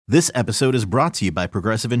This episode is brought to you by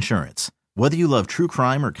Progressive Insurance. Whether you love true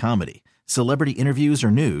crime or comedy, celebrity interviews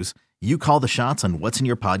or news, you call the shots on what's in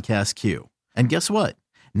your podcast queue. And guess what?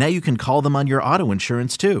 Now you can call them on your auto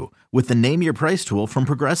insurance too with the Name Your Price tool from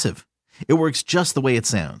Progressive. It works just the way it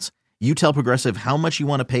sounds. You tell Progressive how much you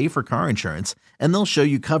want to pay for car insurance, and they'll show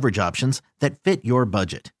you coverage options that fit your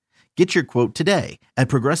budget. Get your quote today at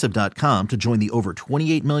Progressive.com to join the over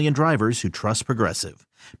 28 million drivers who trust Progressive.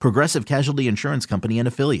 Progressive Casualty Insurance Company and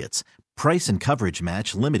Affiliates. Price and coverage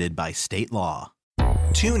match limited by state law.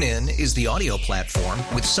 TuneIn is the audio platform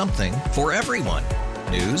with something for everyone.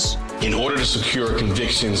 News. In order to secure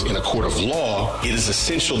convictions in a court of law, it is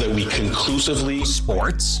essential that we conclusively.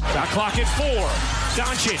 Sports. Shot clock at 4.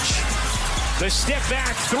 Doncic. The step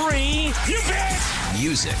back 3. You bet.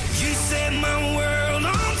 Music. You set my world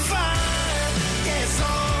on fire. Yes,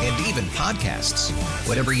 and even podcasts.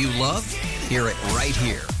 Whatever you love, hear it right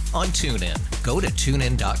here on TuneIn. Go to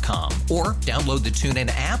TuneIn.com or download the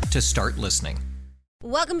TuneIn app to start listening.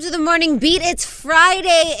 Welcome to the Morning Beat. It's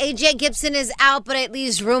Friday. AJ Gibson is out, but it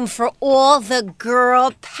leaves room for all the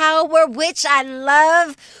girl power, which I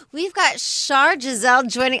love. We've got Shar Giselle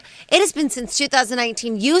joining. It has been since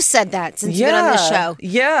 2019. You said that since you've been on the show.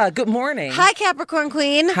 Yeah, good morning. Hi, Capricorn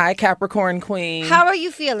Queen. Hi, Capricorn Queen. How are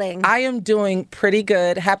you feeling? I am doing pretty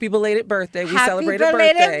good. Happy belated birthday. We celebrated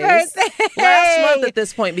belated birthdays. Birthday. Last month at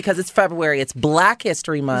this point, because it's February. It's Black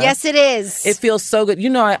History Month. Yes, it is. It feels so good. You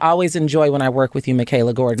know, I always enjoy when I work with you,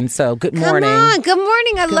 Michaela Gordon. So good morning. Come on. Good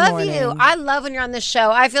morning. I love morning. you. I love when you're on the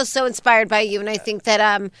show. I feel so inspired by you. And I think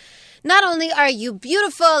that not only are you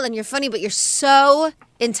beautiful and you're funny, but you're so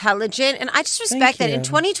intelligent. And I just respect that. In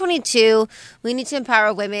 2022, we need to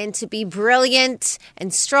empower women to be brilliant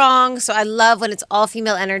and strong. So I love when it's all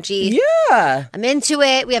female energy. Yeah. I'm into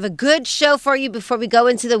it. We have a good show for you before we go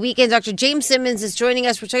into the weekend. Dr. James Simmons is joining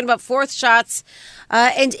us. We're talking about fourth shots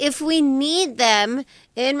and if we need them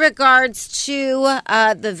in regards to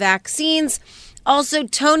the vaccines. Also,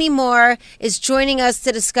 Tony Moore is joining us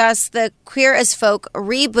to discuss the Queer as Folk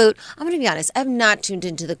reboot. I'm going to be honest. I have not tuned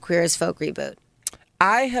into the Queer as Folk reboot.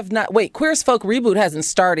 I have not. Wait, Queer as Folk reboot hasn't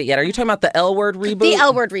started yet. Are you talking about the L Word reboot? The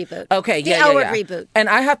L Word reboot. Okay, The L Word reboot. And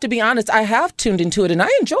I have to be honest, I have tuned into it and I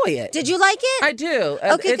enjoy it. Did you like it? I do.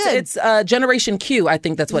 Okay, good. It's Generation Q, I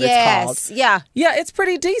think that's what it's called. Yeah. Yeah, it's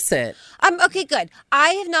pretty decent. Okay, good. I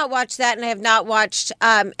have not watched that, and I have not watched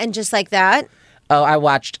And Just Like That. Oh, I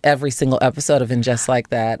watched every single episode of And Just Like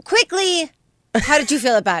That. Quickly, how did you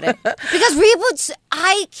feel about it? Because reboots,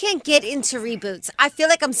 I can't get into reboots. I feel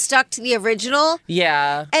like I'm stuck to the original.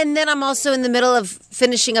 Yeah. And then I'm also in the middle of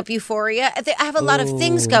finishing up Euphoria. I have a lot of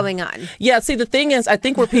things going on. Yeah, see, the thing is, I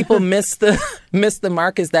think where people miss the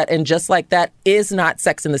mark is that And Just Like That is not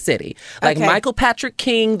Sex in the City. Like Michael Patrick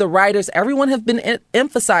King, the writers, everyone have been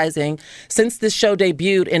emphasizing since this show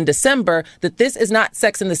debuted in December that this is not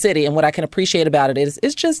Sex in the City. And what I can appreciate about it is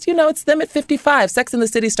it's just, you know, it's them at 55. Sex in the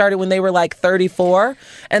City started when they were like 34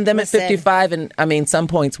 and them at 55. And I mean, some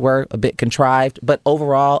points were a bit contrived, but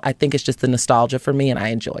overall, I think it's just the nostalgia for me and I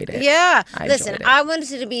enjoyed it. Yeah. Listen, I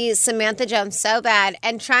wanted to be Samantha Jones so bad,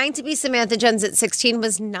 and trying to be Samantha Jones at 16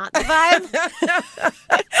 was not the vibe.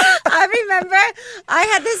 I remember I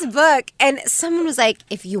had this book and someone was like,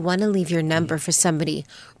 if you want to leave your number for somebody,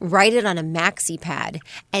 write it on a maxi pad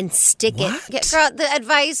and stick it. Girl, the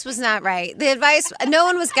advice was not right. No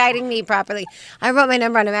one was guiding me properly. I wrote my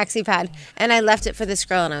number on a maxi pad and I left it for this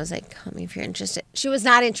girl and I was like, call me if you're interested. She was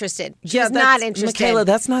not interested. She was not interested. Michaela,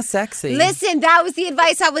 that's not sexy. Listen, that was the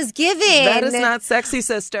advice I was giving. That is not sexy,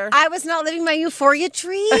 sister. I was not living my Euphoria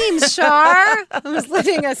dreams, Shar. I was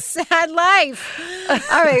living a sad life.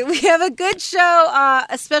 All right, we have a good show,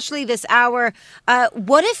 especially this hour.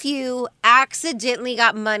 What if you accidentally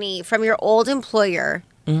got money from your old employer,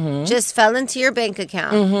 just fell into your bank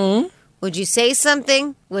account? Would you say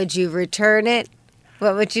something? Would you return it?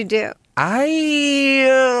 What would you do? Are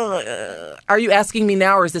you asking me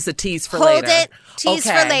now or is this a tease for later? Hold it. Tease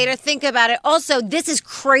for later. Think about it. Also, this is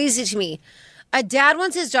crazy to me. A dad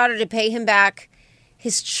wants his daughter to pay him back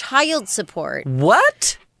his child support.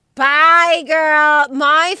 What? Bye, girl.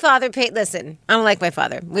 My father paid. Listen, I don't like my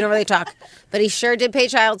father. We don't really talk. But he sure did pay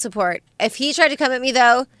child support. If he tried to come at me,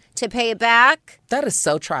 though, to pay it back. That is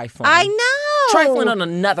so trifling. I know. Trifling on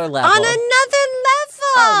another level. On another level.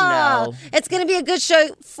 Oh, no. It's going to be a good show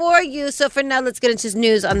for you. So for now, let's get into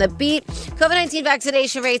news on the beat. COVID-19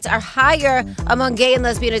 vaccination rates are higher among gay and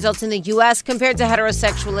lesbian adults in the U.S. compared to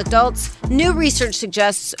heterosexual adults. New research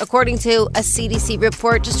suggests, according to a CDC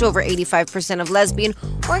report, just over 85% of lesbian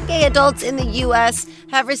or gay adults in the U.S.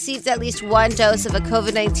 have received at least one dose of a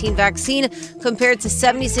COVID-19 vaccine, compared to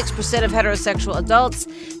 76% of heterosexual adults.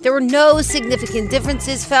 There were no significant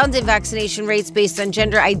differences found in vaccination rates based on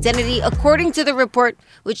gender identity, according to the report,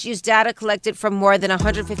 which used data collected from more than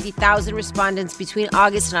 150,000 respondents between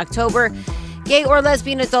August and October. Gay or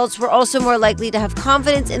lesbian adults were also more likely to have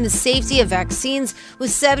confidence in the safety of vaccines,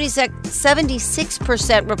 with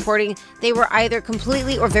 76% reporting they were either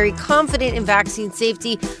completely or very confident in vaccine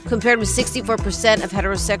safety, compared with 64% of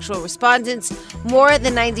heterosexual respondents. More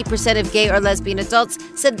than 90% of gay or lesbian adults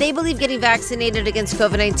said they believe getting vaccinated against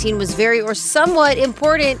COVID-19 was very or somewhat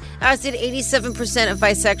important, as did 87% of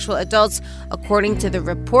bisexual adults, according to the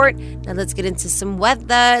report. Now let's get into some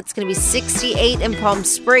weather. It's going to be 68 in Palm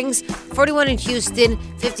Springs, 41 in Houston,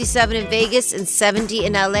 57 in Vegas, and 70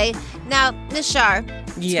 in LA. Now, Nishar,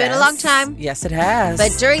 it's been a long time. Yes, it has.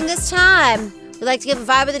 But during this time, we like to give a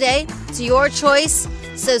vibe of the day. It's your choice.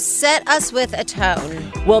 So set us with a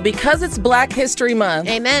tone. Well, because it's Black History Month.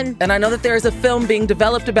 Amen. And I know that there is a film being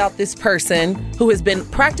developed about this person who has been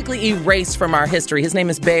practically erased from our history. His name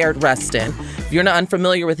is Bayard Rustin. If you're not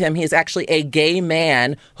unfamiliar with him, he is actually a gay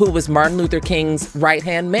man who was Martin Luther King's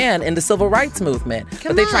right-hand man in the civil rights movement.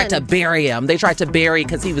 But they tried to bury him. They tried to bury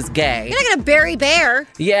because he was gay. You're not going to bury Bear.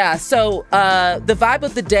 Yeah, so the vibe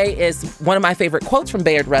of the day is one of my favorite quotes from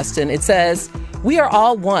Bayard Rustin. It says, "We are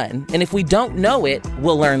all one, and if we don't know it,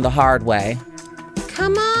 we'll learn the hard way."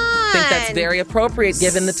 Come on. I think that's very appropriate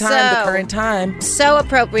given the time, the current time. So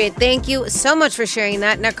appropriate. Thank you so much for sharing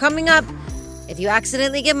that. Now, coming up, if you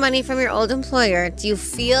accidentally get money from your old employer, do you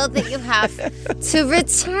feel that you have to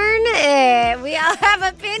return it? We all have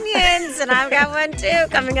opinions, and I've got one too.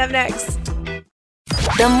 Coming up next.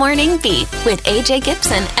 The Morning Beat with AJ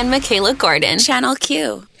Gibson and Michaela Gordon. Channel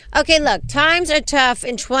Q. Okay, look, times are tough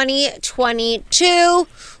in 2022.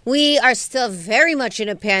 We are still very much in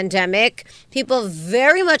a pandemic. People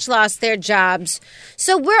very much lost their jobs.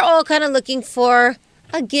 So we're all kind of looking for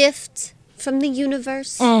a gift from the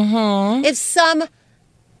universe. Mm-hmm. If some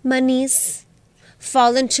monies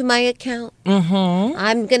fall into my account,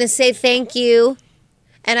 I'm going to say thank you,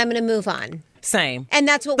 and I'm going to move on. Same. And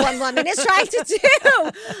that's what one woman is trying to do.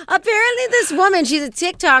 Apparently, this woman, she's a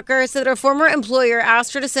TikToker, said her former employer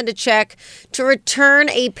asked her to send a check to return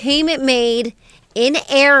a payment made in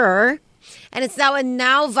error. And it's now a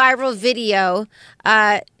viral video.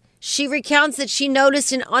 She recounts that she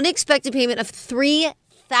noticed an unexpected payment of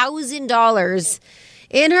 $3,000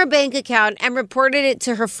 in her bank account and reported it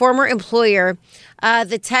to her former employer,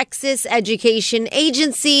 the Texas Education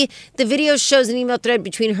Agency. The video shows an email thread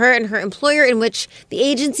between her and her employer in which the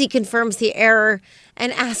agency confirms the error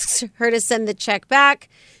and asks her to send the check back.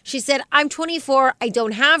 She said, "I'm 24. I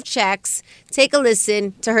don't have checks." Take a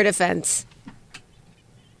listen to her defense.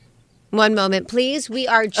 One moment, please. We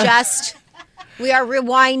are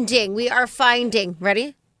rewinding. We are finding.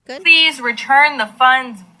 Ready? Good. Please return the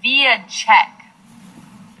funds via check.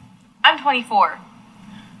 I'm 24.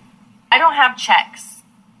 I don't have checks.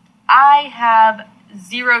 I have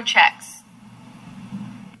 0 checks.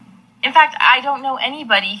 In fact, I don't know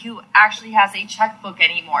anybody who actually has a checkbook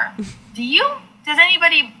anymore. Do you? Does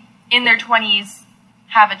anybody in their 20s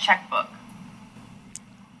have a checkbook?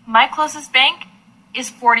 My closest bank is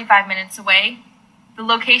 45 minutes away. The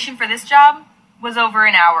location for this job was over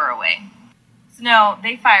an hour away. So no,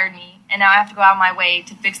 they fired me, and now I have to go out of my way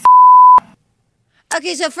to fix the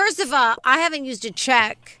Okay, so first of all, I haven't used a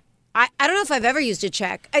check. I don't know if I've ever used a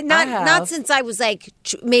check. Not since I was like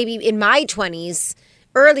maybe in my 20s,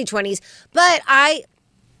 early 20s. But I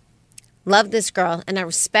love this girl and I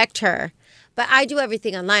respect her. But I do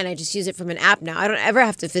everything online. I just use it from an app now. I don't ever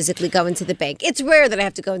have to physically go into the bank. It's rare that I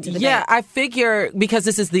have to go into the bank. Yeah, I figure because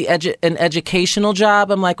this is an educational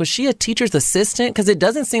job, I'm like, was she a teacher's assistant? Because it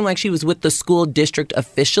doesn't seem like she was with the school district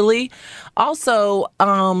officially. Also,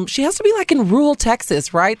 she has to be like in rural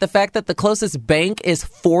Texas, right? The fact that the closest bank is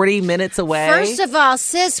 40 minutes away. First of all,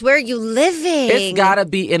 sis, where are you living? It's got to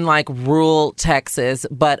be in like rural Texas.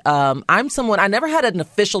 But I'm someone, I never had an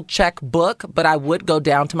official checkbook, but I would go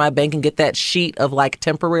down to my bank and get that sheet of like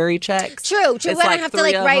temporary checks. True. It's When I have to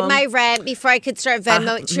like write my rent before I could start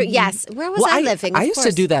Venmo. True. Yes. Where was I living? I used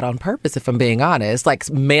to do that on purpose, if I'm being honest. Like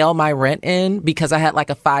mail my rent in because I had like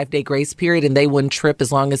a 5-day grace period and they wouldn't trip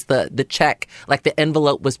as long as the check, like the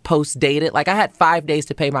envelope was post dated. Like I had 5 days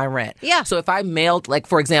to pay my rent. Yeah. So if I mailed, like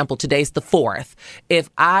for example, today's the 4th. If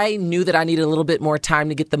I knew that I needed a little bit more time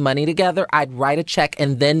to get the money together, I'd write a check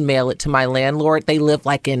and then mail it to my landlord. They live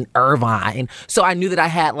like in Irvine. So I knew that I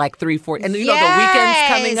had like 3-4, and you know, the weekend's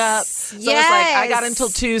coming up. So it's like I got until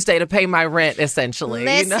Tuesday to pay my rent, essentially.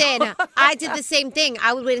 Listen, you know? I did the same thing.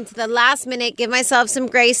 I would wait until the last minute, give myself some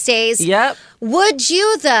grace days. Yep. Would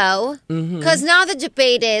you, though? Because now the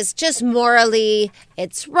debate is just morally,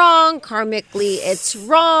 it's wrong. Karmically, it's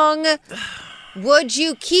wrong. Would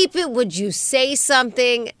you keep it? Would you say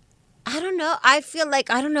something? I don't know. I feel like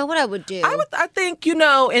I don't know what I would do. I think, you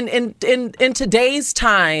know, in today's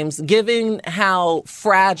times, given how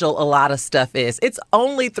fragile a lot of stuff is, it's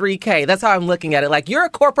only $3,000. That's how I'm looking at it. Like, you're a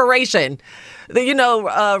corporation. You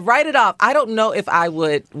know, write it off. I don't know if I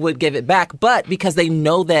would give it back, but because they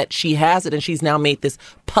know that she has it and she's now made this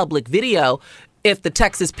public video, if the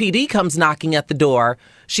Texas PD comes knocking at the door,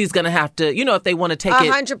 she's going to have to, you know, if they want to take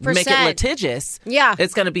 100%. It, make it litigious,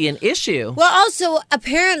 it's going to be an issue. Well, also,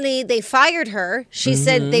 apparently they fired her. She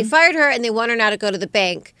said they fired her and they want her now to go to the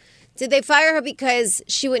bank. Did they fire her because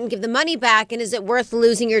she wouldn't give the money back? And is it worth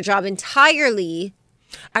losing your job entirely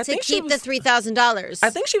to keep the $3,000? I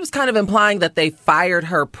think she was kind of implying that they fired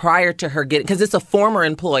her prior to her getting, because it's a former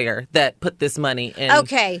employer that put this money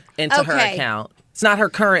into her account. It's not her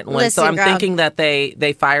current one, so I'm thinking that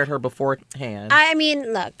they fired her beforehand. I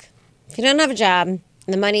mean, look, if you don't have a job and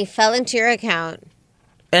the money fell into your account.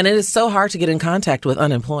 And it is so hard to get in contact with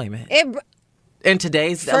unemployment. In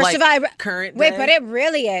today's current day. But it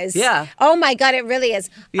really is. Yeah. Oh, my God, it really is.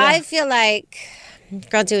 Yeah. I feel like,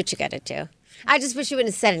 girl, do what you got to do. I just wish you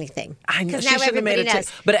wouldn't have said anything. I know. Because She now should have made everybody it.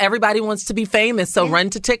 knows. But everybody wants to be famous, so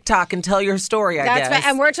run to TikTok and tell your story, I guess. That's right.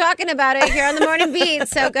 And we're talking about it here on the Morning Beat,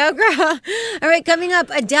 so go, girl. All right, coming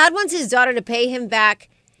up, a dad wants his daughter to pay him back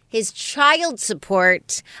his child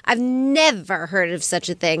support. I've never heard of such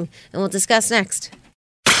a thing, and we'll discuss next.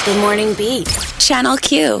 The Morning Beat, Channel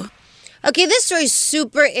Q. Okay, this story is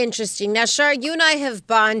super interesting. Now, Shar, you and I have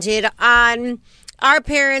bonded on our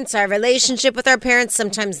parents, our relationship with our parents,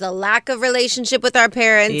 sometimes the lack of relationship with our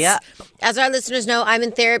parents. Yeah. As our listeners know, I'm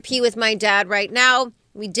in therapy with my dad right now.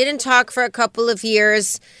 We didn't talk for a couple of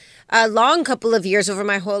years, a long couple of years over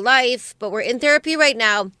my whole life, but we're in therapy right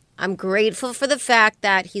now. I'm grateful for the fact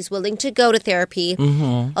that he's willing to go to therapy,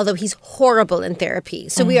 although he's horrible in therapy.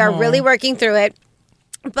 So we are really working through it.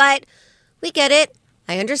 But we get it.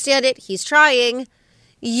 I understand it. He's trying.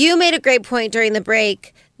 You made a great point during the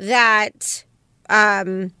break that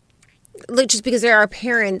look, just because they're our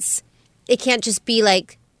parents, it can't just be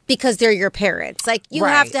like because they're your parents. Like, you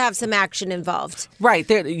have to have some action involved. Right.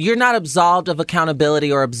 You're not absolved of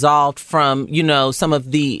accountability or absolved from, you know, some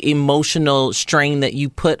of the emotional strain that you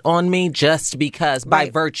put on me just because by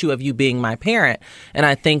virtue of you being my parent. And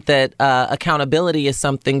I think that accountability is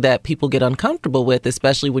something that people get uncomfortable with,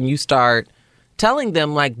 especially when you start telling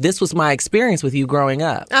them, like, this was my experience with you growing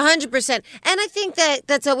up. 100%. And I think that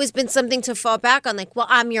that's always been something to fall back on. Like, well,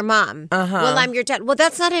 I'm your mom. Well, I'm your dad. Well,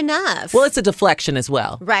 that's not enough. Well, it's a deflection as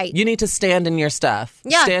well. Right. You need to stand in your stuff.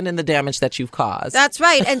 Yeah. Stand in the damage that you've caused. That's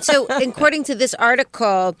right. And so, according to this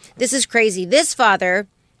article, this is crazy. This father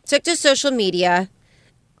took to social media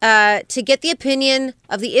to get the opinion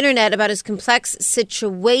of the internet about his complex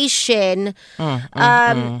situation. In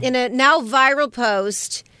a now viral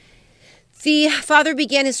post, the father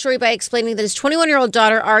began his story by explaining that his 21-year-old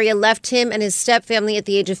daughter, Aria, left him and his stepfamily at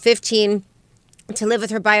the age of 15 to live with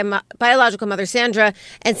her biological mother, Sandra,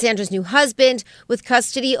 and Sandra's new husband, with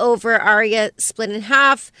custody over Aria split in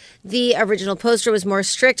half. The original poster was more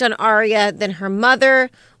strict on Aria than her mother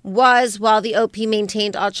was, while the OP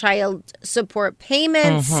maintained all child support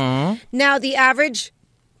payments. Now, the average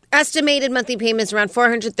estimated monthly payment is around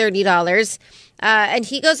 $430. And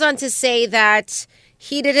he goes on to say that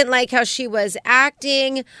he didn't like how she was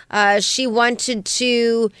acting. She wanted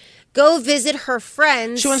to go visit her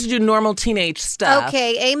friends. She wants to do normal teenage stuff.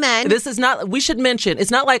 Okay, amen. This is not, we should mention,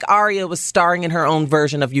 it's not like Aria was starring in her own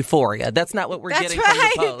version of Euphoria. That's not what we're getting from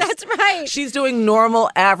the post. That's right. She's doing normal,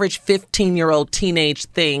 average 15-year-old teenage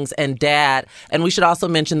things and dad. And we should also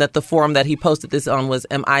mention that the forum that he posted this on was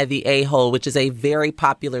Am I the A-hole, which is a very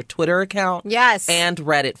popular Twitter account. Yes. And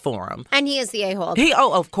Reddit forum. And he is the a-hole.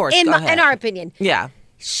 Of course. In our opinion. Yeah.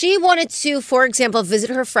 She wanted to, for example, visit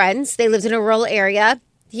her friends. They lived in a rural area.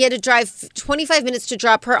 He had to drive 25 minutes to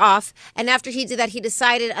drop her off. And after he did that, he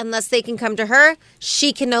decided unless they can come to her,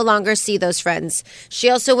 she can no longer see those friends. She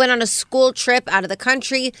also went on a school trip out of the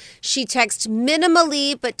country. She texted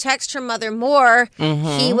minimally, but texted her mother more.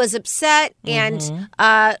 He was upset and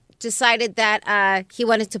decided that he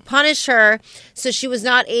wanted to punish her. So she was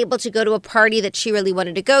not able to go to a party that she really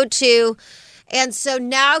wanted to go to. And so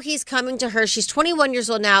now he's coming to her. She's 21 years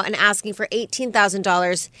old now and asking for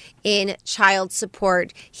 $18,000 in child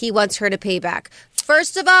support. He wants her to pay back.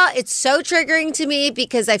 First of all, it's so triggering to me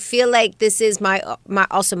because I feel like this is my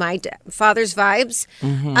father's vibes.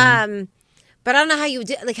 But I don't know how you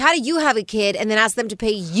like. How do you have a kid and then ask them to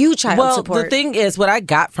pay you child support? Well, the thing is, what I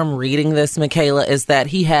got from reading this, Michaela, is that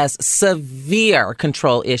he has severe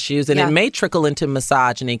control issues, and it may trickle into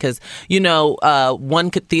misogyny because,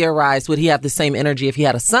 one could theorize, would he have the same energy if he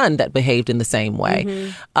had a son that behaved in the same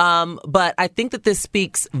way? But I think that this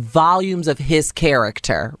speaks volumes of his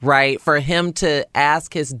character, right? For him to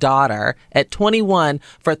ask his daughter at 21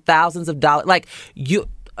 for thousands of dollars,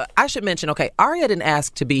 I should mention, Aria didn't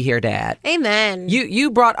ask to be here, Dad. Amen. You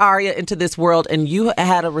brought Aria into this world, and you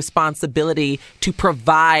had a responsibility to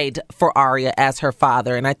provide for Aria as her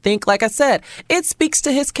father. And I think, like I said, it speaks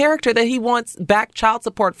to his character that he wants back child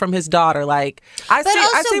support from his daughter. I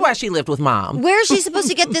see why she lived with Mom. Where is she supposed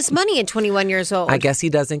to get this money at 21 years old? I guess he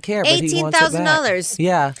doesn't care, but he wants it back. $18,000.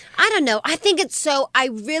 Yeah. I don't know. I think it's I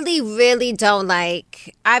really, really don't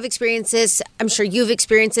like. I've experienced this. I'm sure you've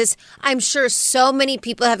experienced this. I'm sure so many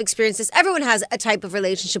people have experienced this. Everyone has a type of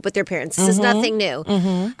relationship with their parents. This is nothing new.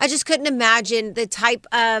 I just couldn't imagine the type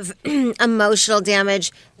of emotional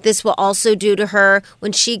damage this will also do to her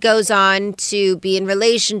when she goes on to be in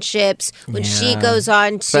relationships, when she goes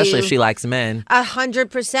on to... Especially if she likes men.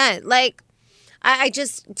 100%. I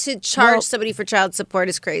just, to charge somebody for child support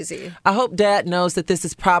is crazy. I hope Dad knows that this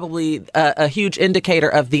is probably a huge indicator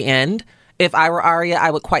of the end. If I were Aria, I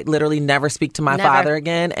would quite literally never speak to my father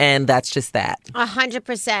again, and that's just that.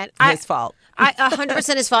 100%. His fault.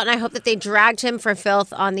 100% his fault, and I hope that they dragged him for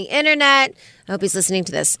filth on the internet. I hope he's listening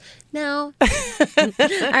to this. No.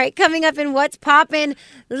 All right, coming up in What's Poppin',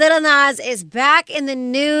 Lil Nas is back in the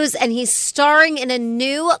news, and he's starring in a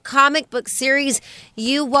new comic book series.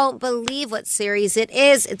 You won't believe what series it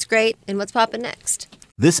is. It's great. And What's Poppin' next?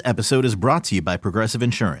 This episode is brought to you by Progressive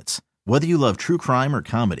Insurance. Whether you love true crime or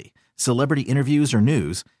comedy, celebrity interviews or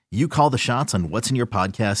news, you call the shots on what's in your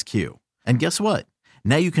podcast queue. And guess what?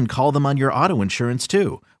 Now you can call them on your auto insurance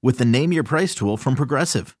too with the Name Your Price tool from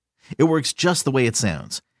Progressive. It works just the way it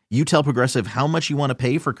sounds. You tell Progressive how much you want to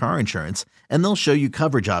pay for car insurance, and they'll show you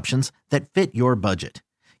coverage options that fit your budget.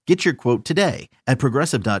 Get your quote today at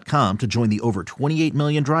Progressive.com to join the over 28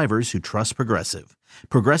 million drivers who trust Progressive.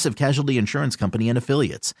 Progressive Casualty Insurance Company and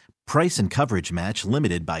Affiliates. Price and coverage match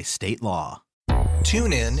limited by state law.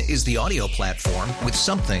 TuneIn is the audio platform with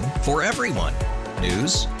something for everyone.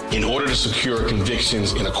 News. In order to secure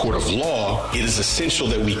convictions in a court of law, it is essential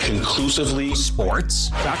that we conclusively. Sports.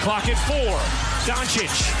 Shot clock at 4.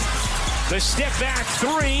 Doncic. The step back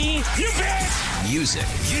 3. You bet. Music.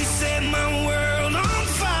 You set my world on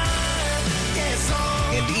fire. Yes,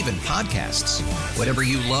 and even podcasts. Whatever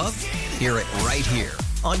you love, hear it right here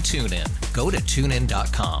on TuneIn. Go to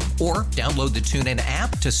TuneIn.com or download the TuneIn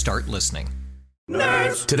app to start listening.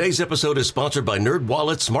 Nerds. Today's episode is sponsored by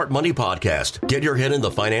NerdWallet's Smart Money Podcast. Get your head in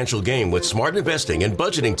the financial game with smart investing and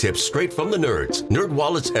budgeting tips straight from the nerds.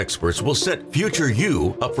 NerdWallet's experts will set future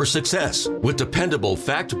you up for success with dependable,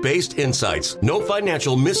 fact-based insights. No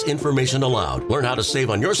financial misinformation allowed. Learn how to save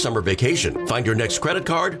on your summer vacation, find your next credit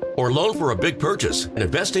card, or loan for a big purchase, and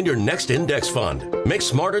invest in your next index fund. Make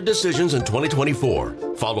smarter decisions in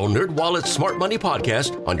 2024. Follow NerdWallet's Smart Money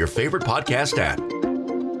Podcast on your favorite podcast app.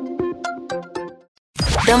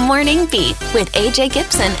 The Morning Beat with AJ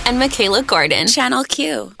Gibson and Michaela Gordon. Channel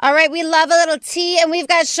Q. All right, we love a little tea, and we've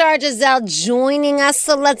got Shar Giselle joining us,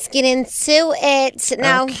 so let's get into it.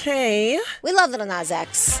 Now, okay. We love Lil Nas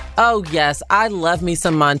X. Oh, yes. I love me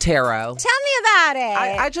some Montero. Tell me about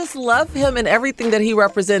it. I just love him and everything that he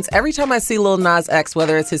represents. Every time I see Lil Nas X,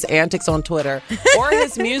 whether it's his antics on Twitter or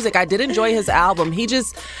his music, I did enjoy his album.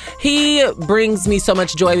 He brings me so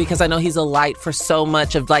much joy because I know he's a light for so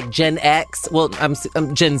much of like Gen X. Well, I'm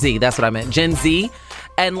Gen Z. That's what I meant. Gen Z.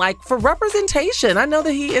 and like for representation. I know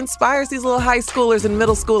that he inspires these little high schoolers and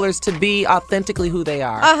middle schoolers to be authentically who they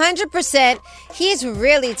are. 100%. He's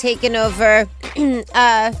really taken over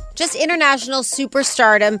just international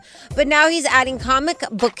superstardom, but now he's adding comic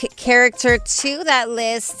book character to that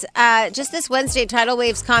list. Just this Wednesday, Tidal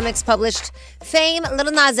Waves Comics published Fame,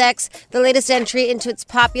 Lil Nas X, the latest entry into its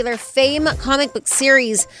popular Fame comic book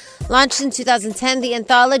series. Launched in 2010, the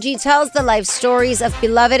anthology tells the life stories of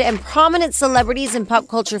beloved and prominent celebrities and pop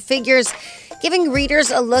culture figures, giving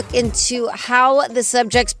readers a look into how the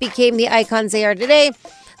subjects became the icons they are today.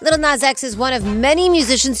 Lil Nas X is one of many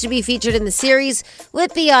musicians to be featured in the series,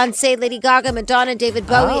 with Beyonce, Lady Gaga, Madonna, David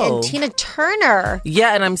Bowie, and Tina Turner.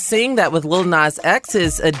 Yeah, and I'm seeing that with Lil Nas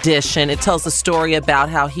X's edition. It tells a story about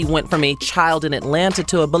how he went from a child in Atlanta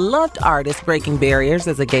to a beloved artist, breaking barriers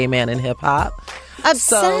as a gay man in hip-hop. Obsessed.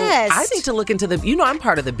 So I need to look into I'm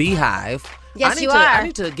part of the Beehive. Yes, you are. I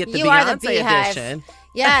need to get the Beyonce edition.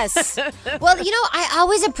 Yes. Well, I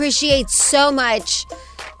always appreciate so much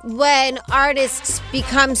when artists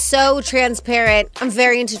become so transparent. I'm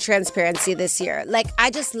very into transparency this year. Like, I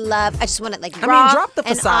just want it raw. Drop the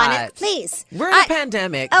facade. And honest. Please. We're in a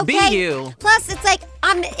pandemic. Okay. Be you. Plus, it's like,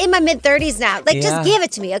 I'm in my mid-30s now. Like, just give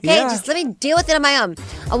it to me, okay? Yeah. Just let me deal with it on my own.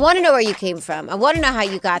 I want to know where you came from. I want to know how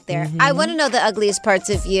you got there. I want to know the ugliest parts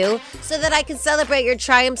of you so that I can celebrate your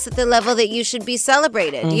triumphs at the level that you should be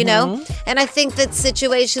celebrated, you know? And I think that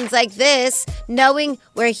situations like this, knowing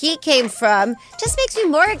where he came from, just makes me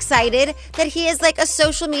more excited that he is like a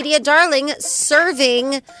social media darling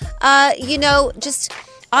serving, just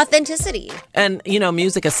authenticity. And,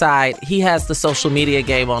 music aside, he has the social media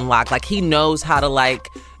game on lock. Like, he knows how to,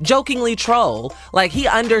 jokingly troll. Like, he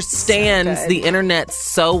understands the internet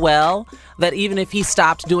so well that even if he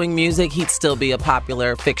stopped doing music, he'd still be a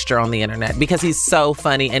popular fixture on the internet because he's so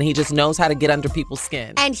funny and he just knows how to get under people's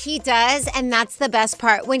skin. And he does, and that's the best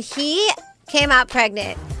part. When he came out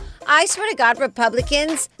pregnant, I swear to God,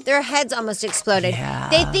 Republicans, their heads almost exploded. Yeah.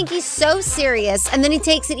 They think he's so serious, and then he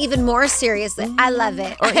takes it even more seriously. I love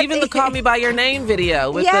it. Or even the Call Me By Your Name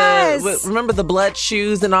video with remember the blood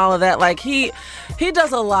shoes and all of that. Like, he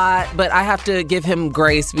does a lot, but I have to give him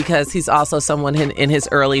grace because he's also someone in his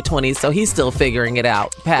early 20s, so he's still figuring it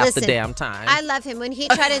out past the damn time. I love him. When he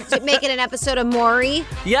tried to make it an episode of Maury.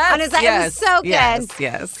 Yes, on his it was so good.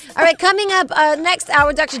 Yes. All right, coming up next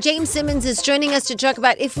hour, Dr. James Simmons is joining us to talk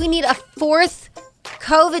about if we need a fourth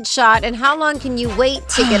COVID shot and how long can you wait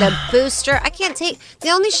to get a booster. I can't take, the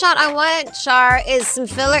only shot I want, Char, is some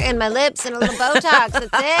filler in my lips and a little Botox.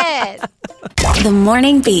 That's it. The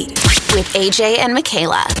Morning Beat with AJ and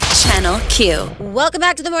Michaela, Channel Q. Welcome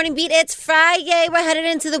back to The Morning Beat. It's Friday. We're headed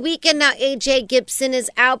into the weekend now. AJ Gibson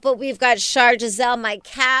is out, but we've got Char Giselle, my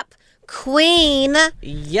cap queen.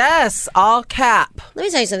 Yes, all cap. Let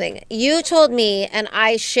me tell you something. You told me, and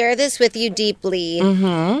I share this with you deeply,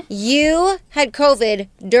 you had COVID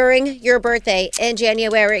during your birthday in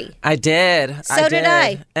January. I did. So did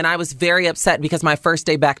I. And I was very upset because my first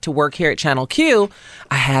day back to work here at Channel Q,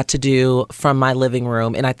 I had to do from my living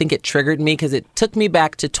room. And I think it triggered me because it took me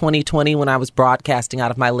back to 2020 when I was broadcasting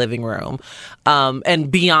out of my living room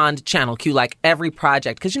and beyond Channel Q, like every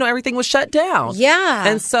project, because, everything was shut down. Yeah.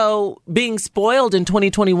 And so being spoiled in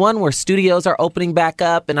 2021 where studios are opening back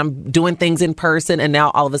up and I'm doing things in person and now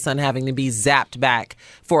all of a sudden having to be zapped back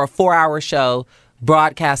for a 4-hour show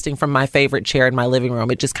broadcasting from my favorite chair in my living room,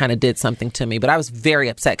 it just kind of did something to me. But I was very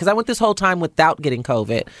upset because I went this whole time without getting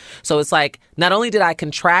COVID. So it's like, not only did I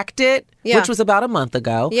contract it, which was about a month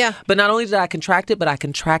ago, but not only did I contract it, but I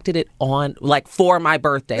contracted it on, for my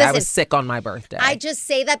birthday. Listen, I was sick on my birthday. I just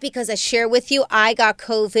say that because I share with you, I got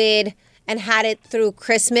COVID and had it through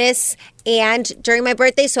Christmas and during my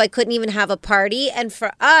birthday, so I couldn't even have a party. And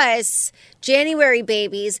for us, January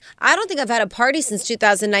babies, I don't think I've had a party since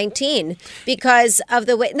 2019 because of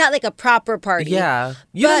the way, not like a proper party. Yeah.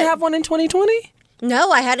 You didn't have one in 2020?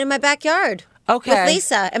 No, I had it in my backyard. Okay. With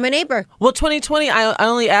Lisa and my neighbor. Well, 2020, I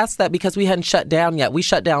only asked that because we hadn't shut down yet. We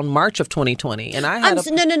shut down March of 2020. And I had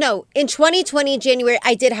No. In 2020, January,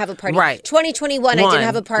 I did have a party. Right. 2021, I didn't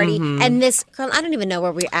have a party. And this, girl, I don't even know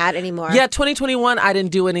where we're at anymore. Yeah, 2021, I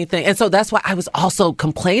didn't do anything. And so that's why I was also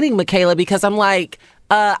complaining, Michaela, because I'm like,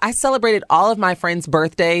 I celebrated all of my friends'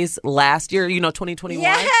 birthdays last year, 2021.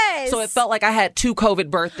 Yes. So it felt like I had 2 COVID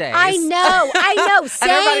birthdays. I know. Same.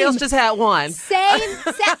 And everybody else just had one. Same.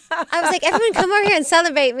 I was like, everyone come over here and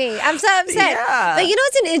celebrate me. I'm so upset. Yeah. But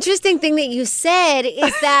what's an interesting thing that you said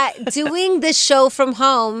is that doing the show from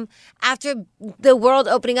home after the world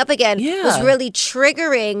opening up again was really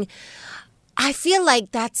triggering. I feel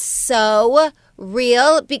like that's so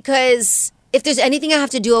real because if there's anything I have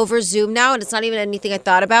to do over Zoom now, and it's not even anything I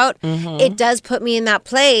thought about, it does put me in that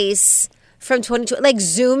place from 2020. Like,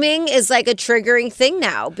 Zooming is like a triggering thing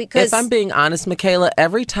now because... If I'm being honest, Michaela,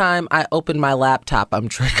 every time I open my laptop, I'm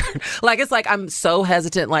triggered. Like, it's like I'm so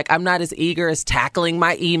hesitant. Like, I'm not as eager as tackling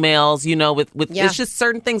my emails, you know, with it's just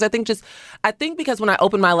certain things. I think because when I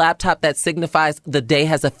open my laptop, that signifies the day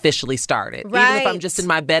has officially started. Right. Even if I'm just in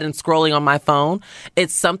my bed and scrolling on my phone,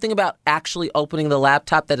 it's something about actually opening the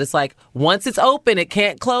laptop that is like, once it's open, it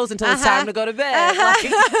can't close until it's time to go to bed.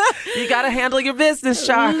 Like, you got to handle your business,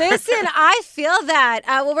 Char. Listen, I feel that.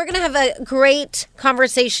 Well, we're going to have a great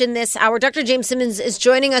conversation this hour. Dr. James Simmons is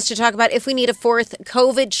joining us to talk about if we need a fourth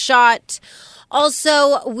COVID shot.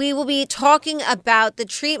 Also, we will be talking about the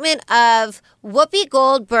treatment of Whoopi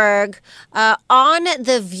Goldberg on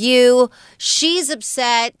The View. She's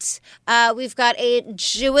upset. We've got a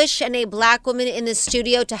Jewish and a black woman in the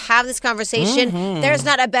studio to have this conversation. There's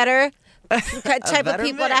not a better type of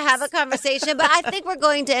people to have a conversation, but I think we're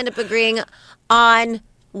going to end up agreeing on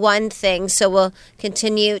one thing. So we'll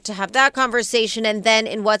continue to have that conversation. And then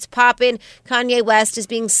in What's Poppin', Kanye West is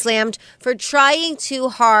being slammed for trying too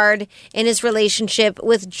hard in his relationship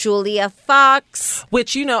with Julia Fox.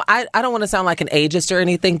 Which, you know, I don't want to sound like an ageist or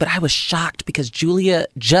anything, but I was shocked because Julia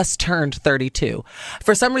just turned 32.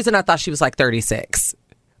 For some reason, I thought she was like 36.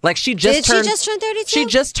 Like, she just turned 32? She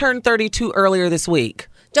just turned 32 earlier this week.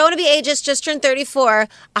 Don't want to be ageist, just turned 34.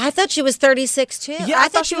 I thought she was 36 too. Yeah, I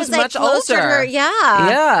thought she was like much closer to older. her. Yeah.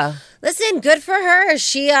 Yeah. Listen, good for her.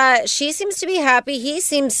 She seems to be happy. He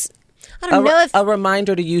seems, I don't know if... A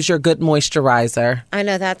reminder to use your good moisturizer. I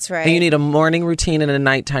know, that's right. And you need a morning routine and a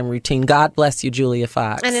nighttime routine. God bless you, Julia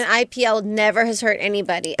Fox. And an IPL never has hurt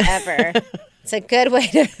anybody, ever. It's a good way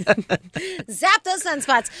to zap those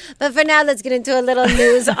sunspots. But for now, let's get into a little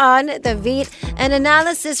news on the Veet. An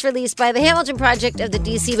analysis released by the Hamilton Project of the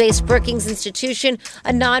D.C.-based Brookings Institution,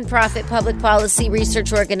 a nonprofit public policy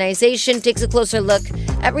research organization, takes a closer look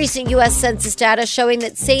at recent U.S. Census data showing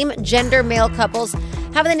that same-gender male couples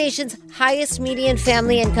have the nation's highest median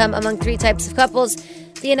family income among three types of couples.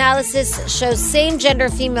 The analysis shows same-gender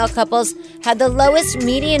female couples had the lowest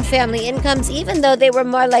median family incomes, even though they were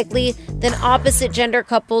more likely than opposite-gender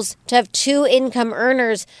couples to have two income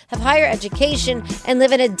earners, have higher education, and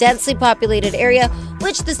live in a densely populated area,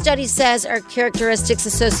 which the study says are characteristics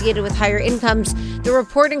associated with higher incomes. The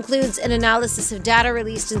report includes an analysis of data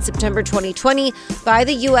released in September 2020 by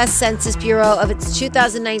the U.S. Census Bureau of its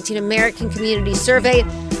 2019 American Community Survey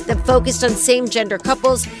that focused on same-gender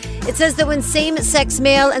couples. It says that when same-sex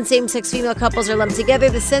male and same-sex female couples are lumped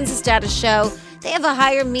together, the census data show they have a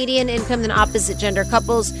higher median income than opposite-gender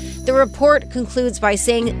couples. The report concludes by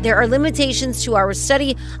saying there are limitations to our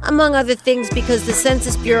study, among other things, because the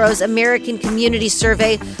Census Bureau's American Community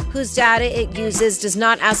Survey, whose data it uses, does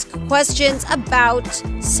not ask questions about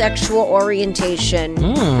sexual orientation.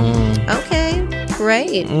 Okay,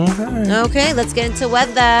 great. Okay, let's get into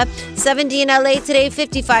weather. 70 in LA today,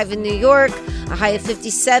 55 in New York, a high of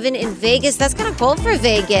 57 in Vegas. That's kind of cold for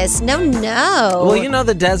Vegas. No. Well, you know,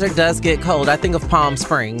 the desert does get cold. I think of Palm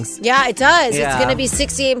Springs. Yeah, it does. Yeah. It's going to be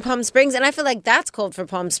 68 in Palm Springs, and I feel like that's cold for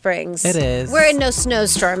Palm Springs. It is. We're in no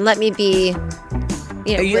snowstorm. Let me be...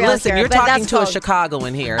 real listen, here, you're but talking that's to a cold.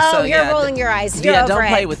 Chicagoan here. Oh, so, you're rolling your eyes. You're over don't it.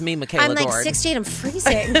 play with me, Michaela I'm like Gord. 68. I'm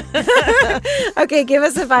freezing. Okay, give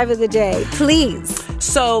us a vibe of the day, please.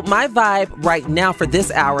 So my vibe right now for this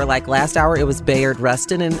hour, like last hour, it was Bayard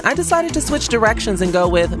Rustin, and I decided to switch directions and go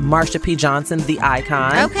with Marsha P. Johnson, the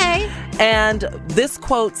icon. Okay. And this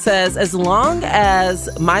quote says, as long as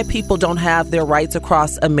my people don't have their rights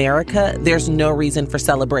across America, there's no reason for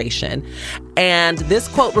celebration. And this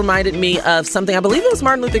quote reminded me of something, I believe it was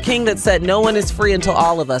Martin Luther King that said, no one is free until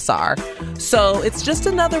all of us are. So it's just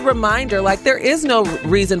another reminder, like there is no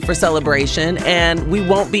reason for celebration, and we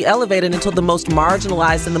won't be elevated until the most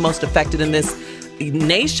marginalized and the most affected in this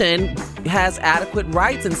nation has adequate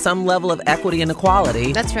rights and some level of equity and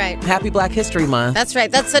equality. That's right. Happy Black History Month. That's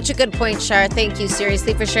right. That's such a good point, Shar. Thank you,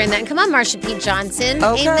 seriously, for sharing that. And come on, Marsha P. Johnson.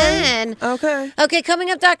 Okay. Amen. Okay,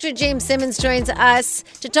 coming up, Dr. James Simmons joins us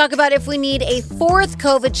to talk about if we need a fourth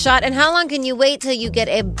COVID shot and how long can you wait till you get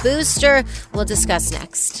a booster. We'll discuss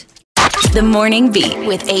next. The Morning Beat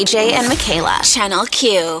with AJ and Michaela. Channel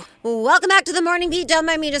Q. Welcome back to the Morning Beat. Don't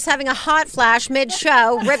mind me just having a hot flash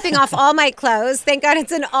mid-show, ripping off all my clothes. Thank God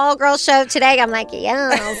it's an all-girl show today. I'm like,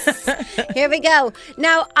 yes. Here we go.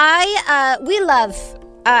 Now, we love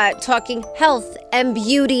talking health and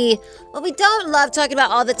beauty. What we don't love talking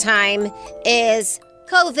about all the time is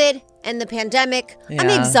COVID and the pandemic. Yeah. I'm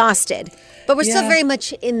exhausted. But we're still very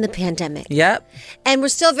much in the pandemic. Yep. And we're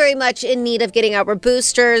still very much in need of getting our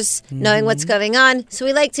boosters, knowing what's going on. So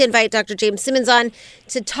we like to invite Dr. James Simmons on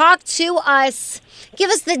to talk to us, give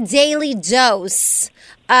us the daily dose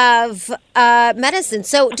of medicine.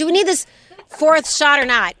 So do we need this fourth shot or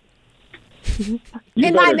not? You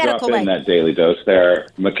in better my medical drop way. in that daily dose there,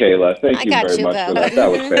 Michaela. Thank you very much for that.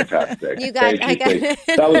 That was fantastic.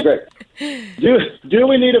 That was great. Do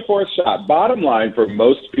we need a fourth shot? Bottom line, for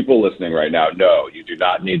most people listening right now, no, you do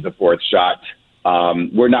not need the fourth shot.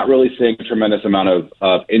 We're not really seeing a tremendous amount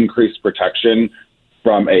of increased protection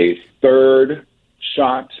from a third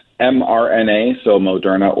shot mRNA, so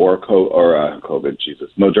Moderna or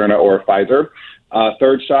Moderna or Pfizer.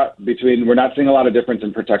 Third shot we're not seeing a lot of difference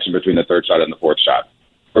in protection between the third shot and the fourth shot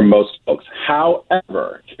for most folks.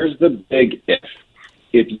 However, here's the big if.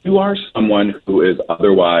 If you are someone who is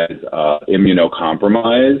otherwise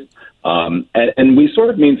immunocompromised, and we sort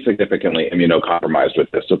of mean significantly immunocompromised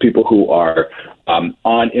with this, so people who are on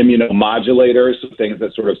immunomodulators, so things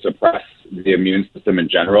that sort of suppress the immune system in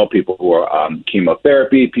general, people who are on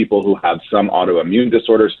chemotherapy, people who have some autoimmune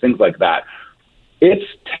disorders, things like that, it's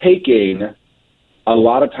taking a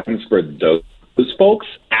lot of times for those folks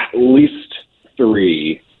at least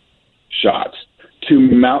 3 shots to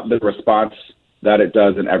mount the response that it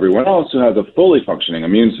does in everyone else who has a fully functioning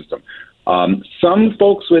immune system. Some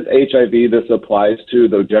folks with HIV this applies to,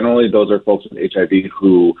 though generally those are folks with HIV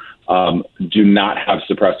who do not have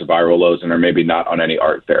suppressive viral loads and are maybe not on any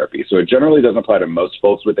ART therapy. So it generally doesn't apply to most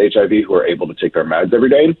folks with HIV who are able to take their meds every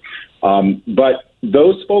day. But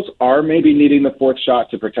those folks are maybe needing the fourth shot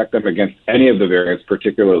to protect them against any of the variants,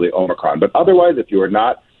 particularly Omicron. But otherwise, if you are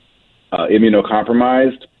not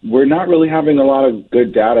immunocompromised, we're not really having a lot of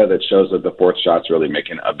good data that shows that the fourth shot's really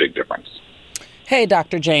making a big difference. Hey,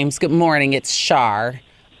 Dr. James. Good morning. It's Shar.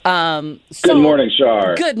 Good morning,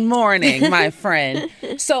 Shar. Good morning, my friend.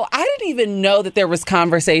 So I didn't even know that there was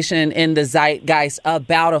conversation in the zeitgeist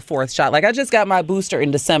about a fourth shot. Like, I just got my booster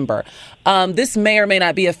in December. This may or may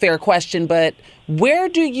not be a fair question, but where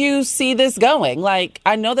do you see this going? Like,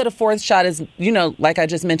 I know that a fourth shot is, like I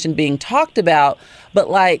just mentioned, being talked about, but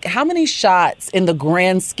like, how many shots in the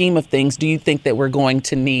grand scheme of things do you think that we're going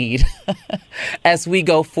to need as we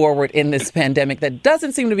go forward in this pandemic that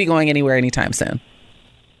doesn't seem to be going anywhere anytime soon?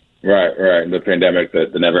 Right. The pandemic,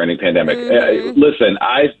 the never-ending pandemic. Listen,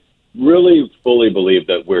 I really fully believe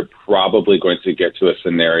that we're probably going to get to a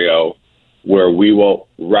scenario where we will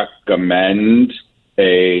recommend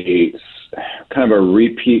a kind of a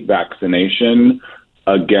repeat vaccination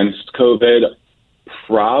against COVID,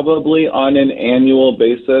 probably on an annual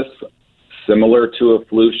basis, similar to a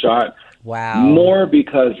flu shot. Wow. More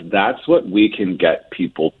because that's what we can get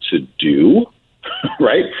people to do.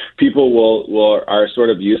 Right? People are sort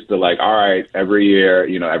of used to like, all right, every year,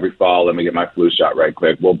 every fall, let me get my flu shot right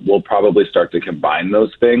quick. We'll probably start to combine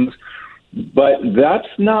those things. But that's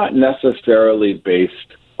not necessarily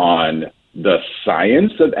based on the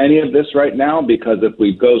science of any of this right now, because if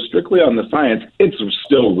we go strictly on the science, it's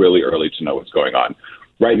still really early to know what's going on.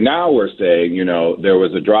 Right now, we're saying, there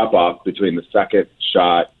was a drop-off between the second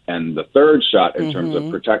shot and the third shot in terms of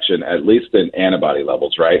protection, at least in antibody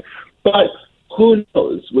levels, right? But who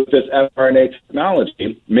knows? With this mRNA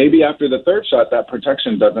technology, maybe after the third shot, that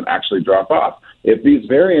protection doesn't actually drop off. If these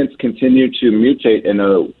variants continue to mutate in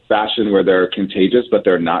a fashion where they're contagious, but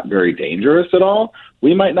they're not very dangerous at all,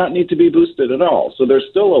 we might not need to be boosted at all. So there's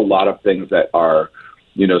still a lot of things that are,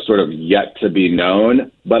 sort of yet to be known.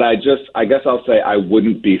 But I guess I'll say I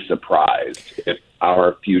wouldn't be surprised if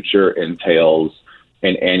our future entails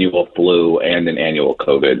an annual flu and an annual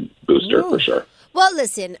COVID booster for sure. Well,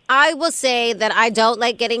 listen, I will say that I don't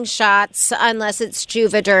like getting shots unless it's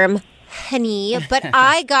Juvederm, honey. But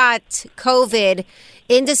I got COVID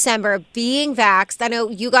in December, being vaxxed. I know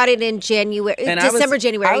you got it in January. I was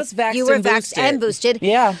vaxxed. You were vaxxed and boosted.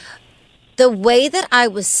 Yeah. The way that I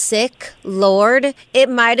was sick, Lord, it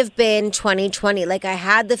might have been 2020. Like, I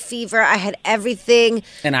had the fever, I had everything.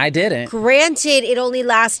 And I didn't. Granted, it only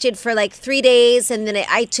lasted for like 3 days, and then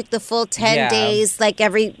I took the full 10 days like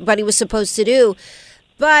everybody was supposed to do.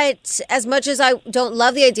 But as much as I don't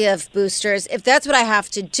love the idea of boosters, if that's what I have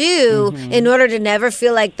to do in order to never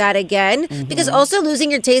feel like that again, because also losing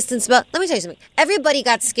your taste and smell. Let me tell you something. Everybody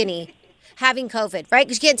got skinny having COVID, right?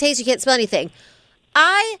 Because you can't taste, you can't smell anything.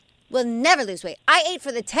 I will never lose weight. I ate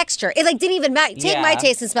for the texture. It didn't even matter. Take my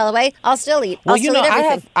taste and smell away. I'll still eat. I'll still eat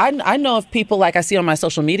everything. I know of people like I see on my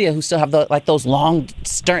social media who still have those long-standing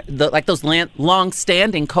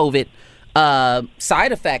COVID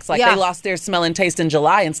side effects. Like they lost their smell and taste in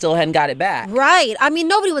July and still hadn't got it back. Right. I mean,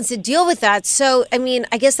 nobody wants to deal with that. So, I mean,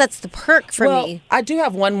 I guess that's the perk for me. I do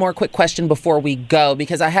have one more quick question before we go,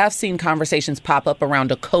 because I have seen conversations pop up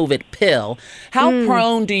around a COVID pill. How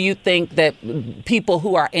prone do you think that people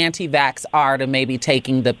who are anti-vax are to maybe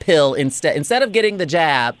taking the pill instead of getting the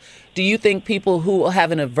jab? Do you think people who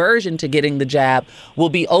have an aversion to getting the jab will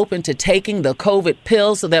be open to taking the COVID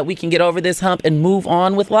pill so that we can get over this hump and move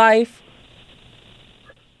on with life?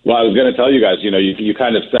 Well, I was going to tell you guys, you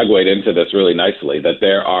kind of segued into this really nicely, that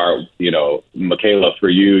there are, Michaela, for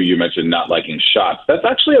you mentioned not liking shots. That's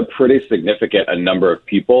actually a pretty significant number of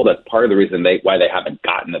people. That's part of the reason why they haven't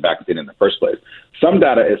gotten the vaccine in the first place. Some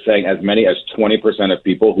data is saying as many as 20% of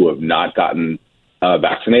people who have not gotten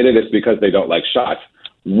vaccinated is because they don't like shots.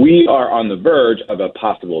 We are on the verge of a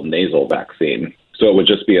possible nasal vaccine. So it would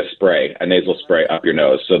just be a nasal spray up your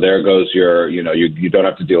nose. So there goes you don't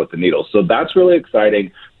have to deal with the needle. So that's really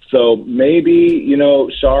exciting. So maybe,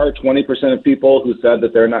 Shar, 20% of people who said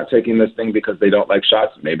that they're not taking this thing because they don't like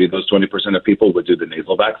shots, maybe those 20% of people would do the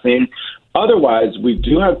nasal vaccine. Otherwise, we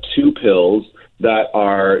do have two pills that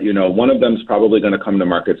are, one of them is probably going to come to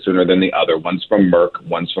market sooner than the other. One's from Merck,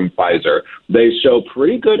 one's from Pfizer. They show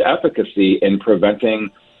pretty good efficacy in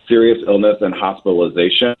preventing serious illness and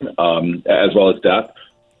hospitalization, as well as death,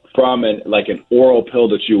 from an oral pill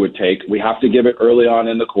that you would take. We have to give it early on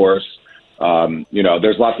in the course.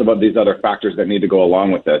 There's lots of these other factors that need to go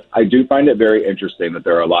along with this. I do find it very interesting that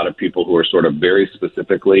there are a lot of people who are sort of very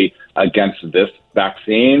specifically against this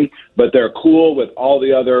vaccine, but they're cool with all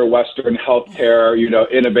the other Western healthcare,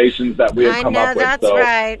 innovations that we have come up with. That's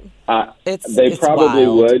right. They probably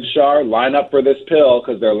would, Shar, line up for this pill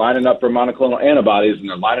because they're lining up for monoclonal antibodies and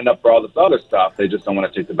they're lining up for all this other stuff. They just don't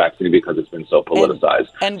want to take the vaccine because it's been so politicized.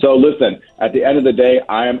 So listen, at the end of the day,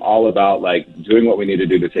 I am all about doing what we need to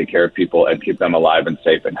do to take care of people and keep them alive and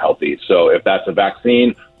safe and healthy. So if that's a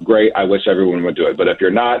vaccine, great. I wish everyone would do it. But if you're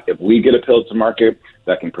not, if we get a pill to market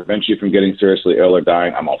that can prevent you from getting seriously ill or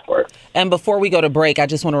dying, I'm all for it. And before we go to break, I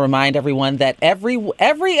just want to remind everyone that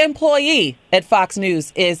every employee at Fox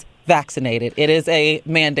News is vaccinated. It is a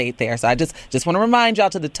mandate there. So I just want to remind y'all,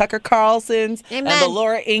 to the Tucker Carlsons and the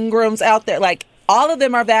Laura Ingrams out there, all of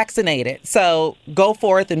them are vaccinated. So go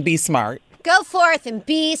forth and be smart. Go forth and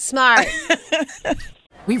be smart.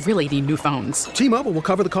 We really need new phones. T-Mobile will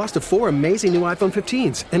cover the cost of 4 amazing new iPhone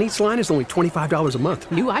 15s, and each line is only $25 a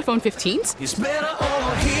month. New iPhone 15s? It's better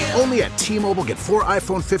over here. Only at T-Mobile, get 4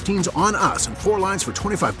 iPhone 15s on us and 4 lines for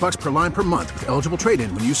 $25 per line per month with eligible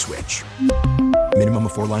trade-in when you switch. Minimum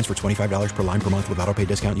of 4 lines for $25 per line per month with autopay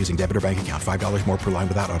discount using debit or bank account. $5 more per line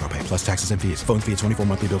without autopay, plus taxes and fees. Phone fee at 24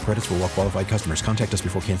 monthly bill credits for well-qualified customers. Contact us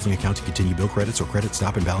before canceling account to continue bill credits or credit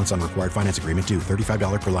stop and balance on required finance agreement due.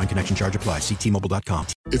 $35 per line connection charge applies. See T-Mobile.com.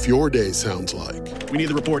 If your day sounds like... We need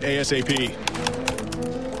the report ASAP.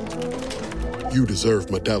 You deserve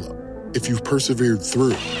Modelo. If you've persevered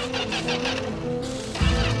through...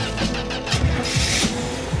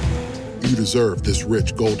 You deserve this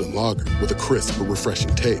rich golden lager with a crisp but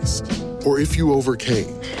refreshing taste. Or if you overcame...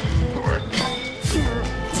 2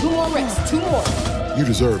 more reps, 2 more. You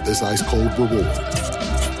deserve this ice-cold reward.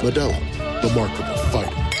 Modelo, the mark of a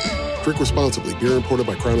fighter. Drink responsibly. Beer imported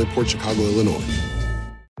by Crown Port Chicago, Illinois.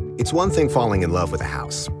 It's one thing falling in love with a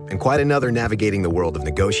house, and quite another navigating the world of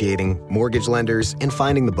negotiating, mortgage lenders, and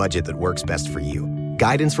finding the budget that works best for you.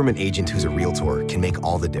 Guidance from an agent who's a Realtor can make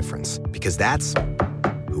all the difference, because that's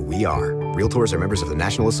who we are. Realtors are members of the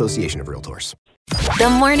National Association of Realtors. The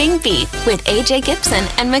Morning Beat with AJ Gibson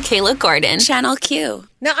and Michaela Gordon. Channel Q.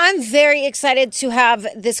 Now, I'm very excited to have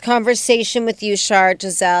this conversation with you, Shar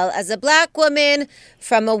Giselle, as a black woman,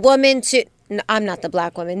 from a woman to... No, I'm not the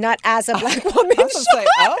black woman, not as a black woman. I was going to say,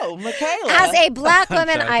 oh, Michaela. As a black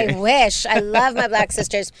woman, I wish. I love my black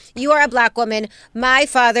sisters. You are a black woman. My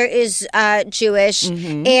father is Jewish.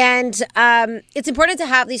 Mm-hmm. And it's important to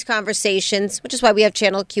have these conversations, which is why we have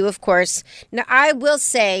Channel Q, of course. Now, I will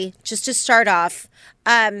say, just to start off,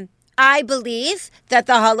 I believe that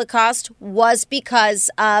the Holocaust was because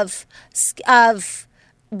of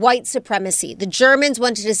white supremacy. The Germans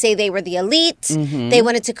wanted to say they were the elite. Mm-hmm. They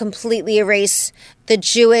wanted to completely erase the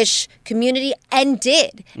Jewish community, and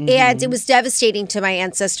did. Mm-hmm. And it was devastating to my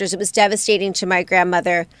ancestors. It was devastating to my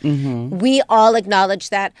grandmother. Mm-hmm. We all acknowledge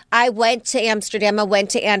that. I went to Amsterdam. I went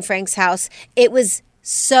to Anne Frank's house. It was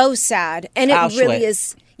so sad. And it Auschwitz. Really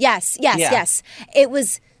is. Yes. It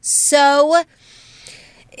was so...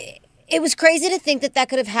 It was crazy to think that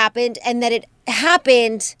could have happened, and that it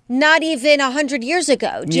happened not even 100 years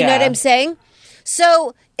ago. Do you know what I'm saying?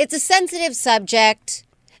 So it's a sensitive subject.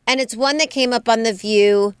 And it's one that came up on The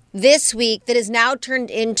View this week that is now turned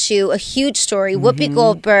into a huge story. Whoopi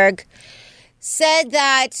Goldberg said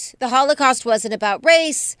that the Holocaust wasn't about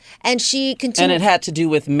race, and she continued. And it had to do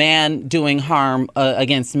with man doing harm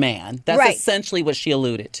against man. That's essentially what she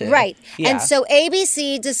alluded to. Right. Yeah. And so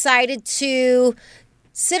ABC decided to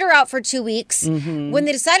sit her out for 2 weeks. When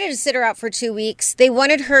they decided to sit her out for 2 weeks, they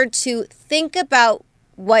wanted her to think about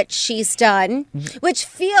what she's done, which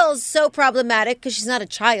feels so problematic because she's not a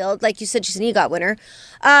child. Like you said, she's an EGOT winner.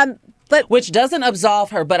 Which doesn't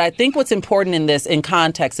absolve her. But I think what's important in this, in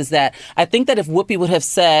context, is that I think that if Whoopi would have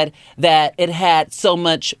said that it had so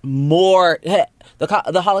much more,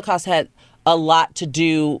 the Holocaust had a lot to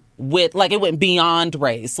do with, like, it went beyond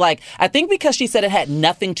race. Like, I think because she said it had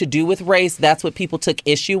nothing to do with race, that's what people took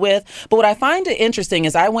issue with. But what I find interesting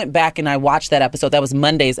is I went back and I watched that episode. That was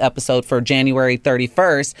Monday's episode for January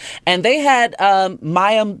 31st. And they had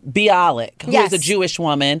Maya Bialik, who is a Jewish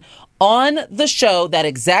woman, on the show that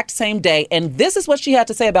exact same day. And this is what she had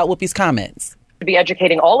to say about Whoopi's comments. To be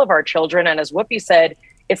educating all of our children. And as Whoopi said,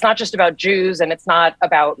 it's not just about Jews and it's not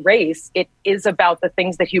about race. It is about the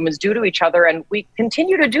things that humans do to each other. And we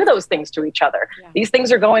continue to do those things to each other. Yeah. These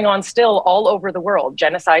things are going on still all over the world.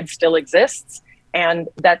 Genocide still exists. And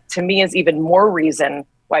that, to me, is even more reason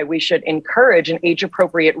why we should encourage an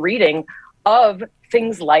age-appropriate reading of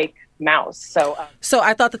things like Maus. So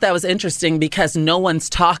I thought that was interesting because no one's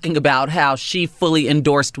talking about how she fully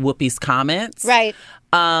endorsed Whoopi's comments. Right.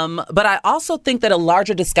 But I also think that a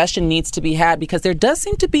larger discussion needs to be had because there does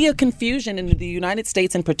seem to be a confusion in the United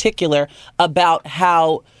States in particular about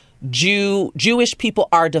how Jewish people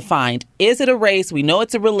are defined. Is it a race? We know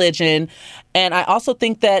it's a religion. And I also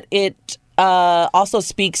think that it also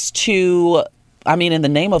speaks to, in the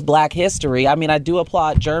name of Black history, I do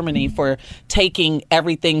applaud Germany for taking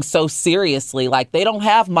everything so seriously. Like, they don't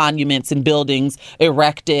have monuments and buildings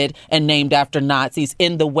erected and named after Nazis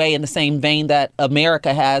in the same vein that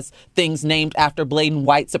America has things named after blatant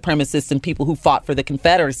white supremacists and people who fought for the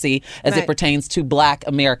Confederacy as it pertains to Black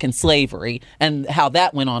American slavery and how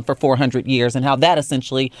that went on for 400 years and how that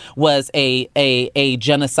essentially was a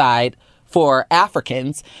genocide for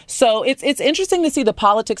Africans. So it's interesting to see the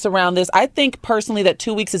politics around this. I think personally that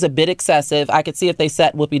 2 weeks is a bit excessive. I could see if they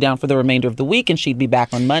set Whoopi down for the remainder of the week and she'd be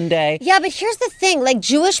back on Monday. Yeah, but here's the thing. Like,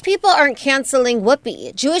 Jewish people aren't canceling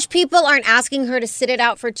Whoopi. Jewish people aren't asking her to sit it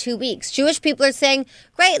out for 2 weeks. Jewish people are saying,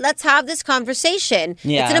 great, let's have this conversation.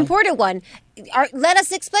 Yeah. It's an important one. Let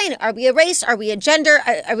us explain. Are we a race? Are we a gender?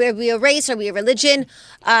 Are we a race? Are we a religion?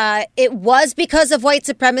 It was because of white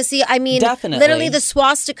supremacy. Definitely. Literally the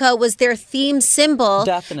swastika was their theme symbol.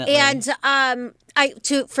 Definitely. And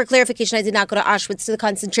for clarification, I did not go to Auschwitz, to the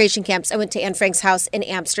concentration camps. I went to Anne Frank's house in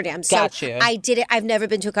Amsterdam. So Got you. I did it. I've never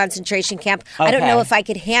been to a concentration camp. Okay. I don't know if I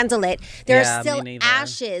could handle it. There are still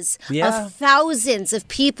ashes of thousands of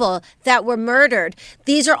people that were murdered.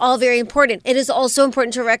 These are all very important. It is also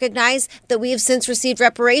important to recognize that we have since received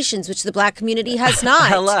reparations, which the Black community has not.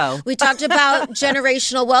 Hello. We talked about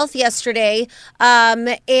generational wealth yesterday,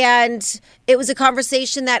 and it was a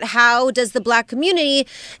conversation that how does the Black community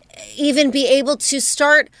even be able to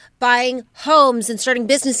start buying homes and starting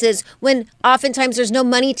businesses when oftentimes there's no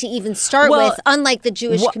money to even start with, unlike the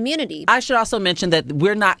Jewish community. I should also mention that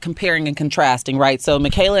we're not comparing and contrasting, right? So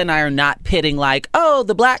Michaela and I are not pitting like,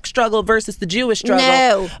 the Black struggle versus the Jewish struggle.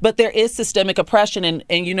 No. But there is systemic oppression. And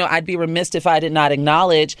I'd be remiss if I did not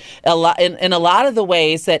acknowledge a lot in a lot of the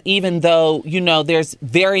ways that even though, there's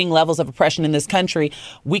varying levels of oppression in this country,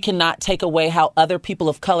 we cannot take away how other people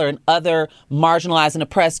of color and other marginalized and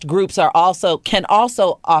oppressed groups can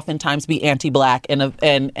also oftentimes be anti-Black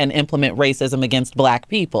and implement racism against Black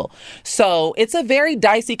people. So it's a very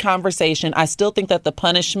dicey conversation. I still think that the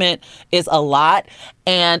punishment is a lot.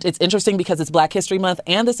 And it's interesting because it's Black History Month.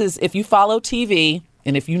 And this is, if you follow TV,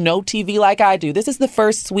 and if you know TV like I do, this is the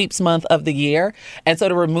first sweeps month of the year. And so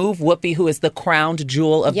to remove Whoopi, who is the crowned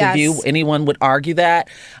jewel of The View, anyone would argue that.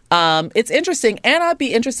 It's interesting. And I'd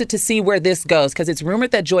be interested to see where this goes because it's rumored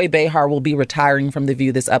that Joy Behar will be retiring from The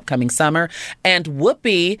View this upcoming summer. And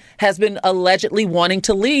Whoopi has been allegedly wanting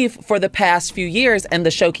to leave for the past few years. And the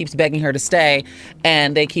show keeps begging her to stay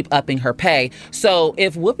and they keep upping her pay. So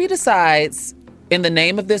if Whoopi decides in the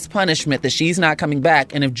name of this punishment that she's not coming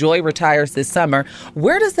back, and if Joy retires this summer,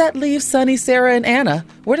 where does that leave Sunny, Sarah, and Anna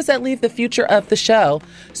where does that leave the future of the show?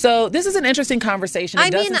 So this is an interesting conversation.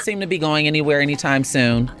 It doesn't seem to be going anywhere anytime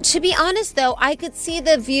soon. To be honest, though, I could see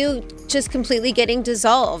The View just completely getting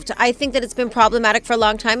dissolved. I think that it's been problematic for a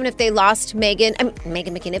long time, and if they lost Meghan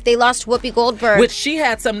McCain, if they lost Whoopi Goldberg, which she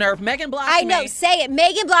had some nerve. Meghan blocked me. I know. Say it.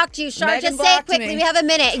 Meghan blocked you. Char, just say it quickly. We have a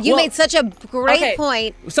minute. You made such a great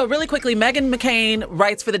point. So really quickly, Meghan McCain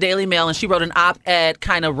writes for the Daily Mail, and she wrote an op-ed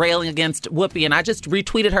kind of railing against Whoopi, and I just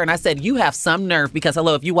retweeted her, and I said, you have some nerve, because,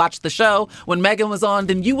 hello, if you watched the show when Meghan was on,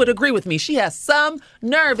 then you would agree with me. She has some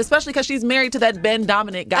nerve, especially because she's married to that Ben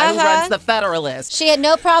Dominic guy who runs The Federalist. She had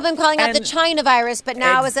no problem calling out the China virus, but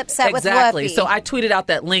now is upset with Whoopi. So I tweeted out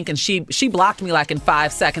that link, and she blocked me like in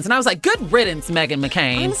 5 seconds, and I was like, good riddance, Meghan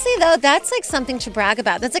McCain. Honestly, though, that's like something to brag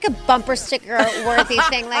about. That's like a bumper sticker worthy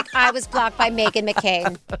thing. Like, I was blocked by Meghan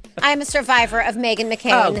McCain. I'm a survivor of Meghan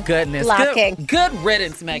McCain. Oh, goodness. Blocking. Good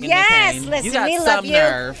riddance, Meghan McCain. Yes, listen, you got we some love you.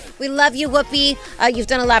 Nerve. We love you, Whoopi. You've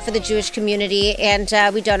done a lot for the Jewish community, and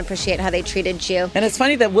we don't appreciate how they treated you. And it's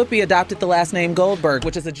funny that Whoopi adopted the last name Goldberg,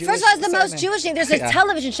 which is a Jewish First of all, it's the most Jewish name. There's a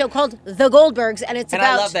television show called The Goldbergs, and it's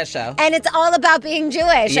I love that show. And it's all about being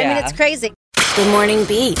Jewish. Yeah. I mean, it's crazy. Good Morning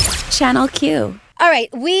Beat, Channel Q. All right,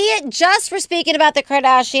 we just were speaking about the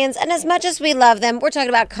Kardashians, and as much as we love them, we're talking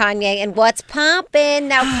about Kanye and what's poppin'.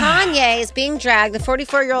 Now, Kanye is being dragged, the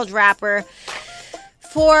 44-year-old rapper,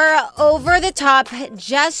 for over-the-top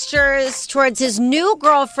gestures towards his new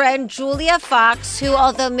girlfriend, Julia Fox, who,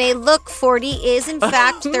 although may look 40, is in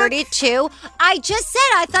fact 32. I just said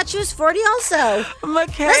I thought she was 40 also.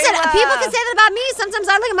 Michaela. Listen, people can say that about me. Sometimes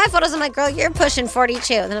I look at my photos, I'm like, girl, you're pushing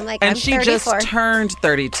 42. And then I'm like, I'm 34. And she just turned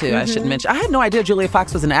 32, I should mention. I had no idea Julia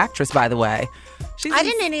Fox was an actress, by the way. I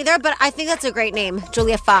didn't either, but I think that's a great name,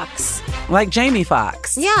 Julia Fox. Like Jamie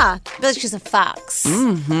Foxx. Yeah, but she's a fox.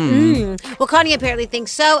 Well, Kanye apparently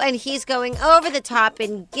thinks so, and he's going over the top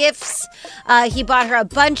in gifts. He bought her a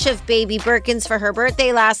bunch of baby Birkins for her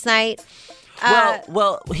birthday last night.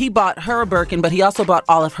 Well, he bought her a Birkin, but he also bought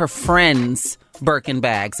all of her friends' Birkin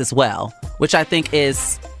bags as well, which I think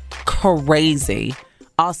is crazy.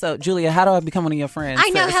 Also, Julia, how do I become one of your friends? I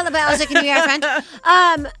know, hella, but I was like, can you be our friend?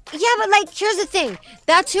 Yeah, but like, here's the thing.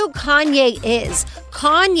 That's who Kanye is.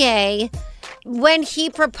 Kanye, when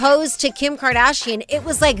he proposed to Kim Kardashian, it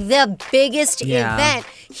was like the biggest event.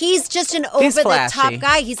 He's just an over-the-top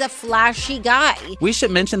guy. He's a flashy guy. We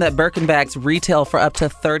should mention that Birkin bags retail for up to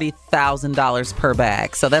 $30,000 per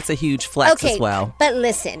bag. So that's a huge flex as well. But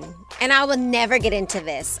listen, and I will never get into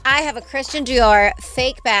this. I have a Christian Dior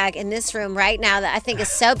fake bag in this room right now that I think is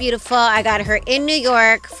so beautiful. I got her in New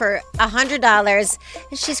York for $100,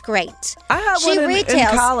 and she's great. I had one in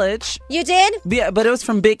college. You did? Yeah, but it was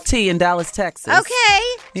from Big T in Dallas, Texas.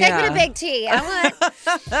 Okay. Take me to Big T. I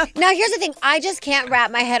want. Now, here's the thing. I just can't wrap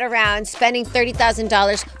my head around spending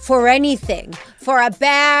 $30,000 for anything. For a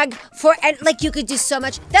bag, and like, you could do so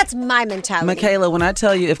much. That's my mentality. Michaela, when I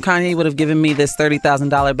tell you, if Kanye would have given me this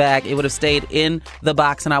 $30,000 bag, it would have stayed in the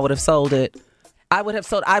box and I would have sold it. I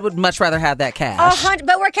would much rather have that cash.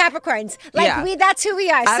 But we're Capricorns. That's who we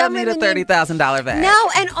are. I don't need a $30,000 bag. No,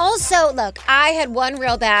 and also, look, I had one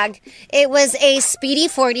real bag. It was a Speedy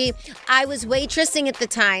 40. I was waitressing at the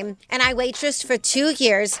time, and I waitressed for 2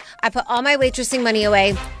 years. I put all my waitressing money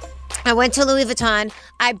away. I went to Louis Vuitton.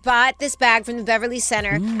 I bought this bag from the Beverly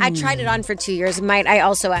Center. I tried it on for 2 years, might I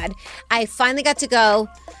also add. I finally got to go.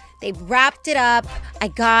 They wrapped it up. I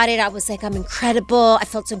got it. I was like, I'm incredible. I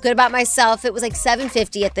felt so good about myself. It was like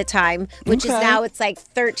 $750 at the time, which is now it's like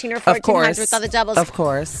 $1,300 or $1,400 with all the doubles. Of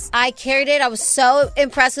course. I carried it. I was so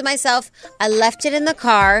impressed with myself. I left it in the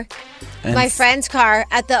car, my friend's car,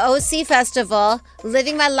 at the OC Festival,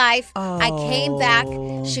 living my life. I came back.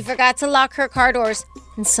 She forgot to lock her car doors,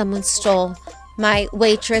 and someone stole my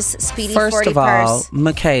waitress Speedy 40 purse. First of all,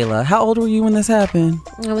 Michaela, how old were you when this happened?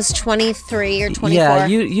 I was 23 or 24. Yeah,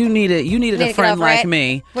 you needed a friend like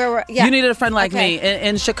me. You needed a friend like me.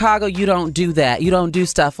 In Chicago, you don't do that. You don't do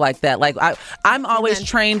stuff like that. Like I'm always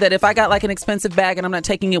trained that if I got like an expensive bag and I'm not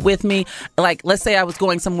taking it with me, like let's say I was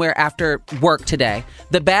going somewhere after work today,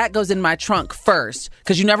 the bag goes in my trunk first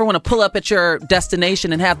because you never want to pull up at your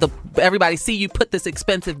destination and have everybody see you put this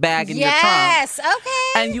expensive bag in your trunk. Yes,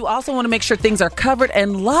 okay. And you also want to make sure things are covered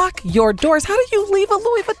and lock your doors. How do you leave a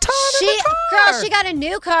Louis Vuitton in the car? Girl, she got a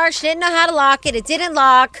new car. She didn't know how to lock it. It didn't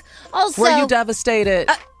lock. Also, were you devastated?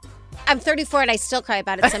 I'm 34 and I still cry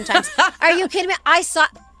about it sometimes. Are you kidding me? I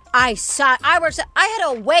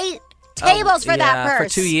had to wait tables for that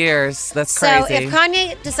purse. For 2 years. That's crazy. So if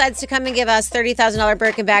Kanye decides to come and give us $30,000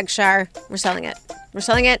 Birkin bag, Char, we're selling it. We're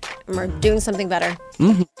selling it and we're doing something better.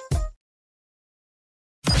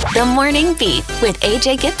 The Morning Beat with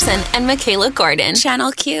AJ Gibson and Michaela Gordon.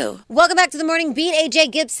 Channel Q. Welcome back to The Morning Beat.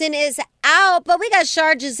 AJ Gibson is out, but we got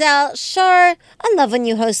Shar Giselle. Shar, I love when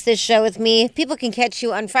you host this show with me. People can catch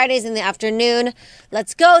you on Fridays in the afternoon.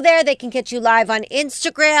 Let's go there. They can catch you live on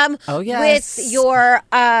Instagram with your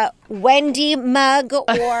Wendy mug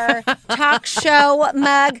or talk show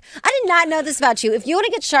mug. I did not know this about you. If you want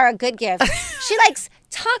to get Shar a good gift, she likes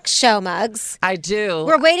talk show mugs. I do.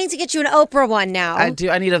 We're waiting to get you an Oprah one now. I do.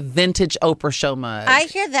 I need a vintage Oprah show mug. I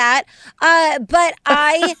hear that. But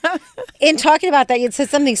in talking about that, you said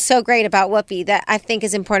something so great about Whoopi that I think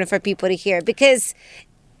is important for people to hear because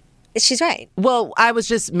she's right. Well, I was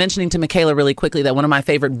just mentioning to Michaela really quickly that one of my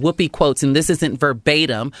favorite Whoopi quotes, and this isn't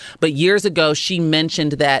verbatim, but years ago she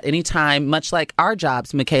mentioned that anytime, much like our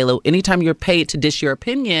jobs, Michaela, anytime you're paid to dish your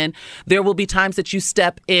opinion, there will be times that you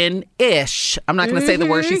step in-ish. I'm not going to say the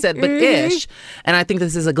word she said, but ish. And I think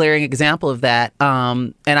this is a glaring example of that.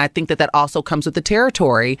 And I think that also comes with the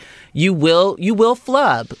territory. You will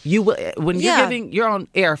flub. You will, when you're on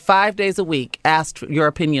air 5 days a week, asked your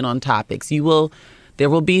opinion on topics. There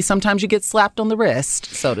will be sometimes you get slapped on the wrist,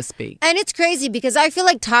 so to speak. And it's crazy because I feel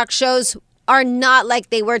like talk shows are not like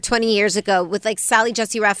they were 20 years ago with like Sally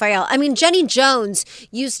Jessy Raphael. I mean, Jenny Jones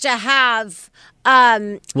used to have...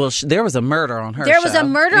 there was a murder on her show. There was a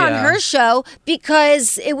murder on her show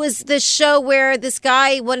because it was the show where this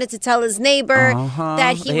guy wanted to tell his neighbor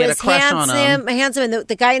that he was handsome, and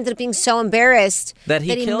the guy ended up being so embarrassed that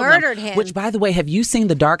he murdered him. Which, by the way, have you seen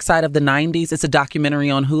The Dark Side of the 90s? It's a documentary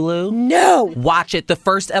on Hulu. No. Watch it. The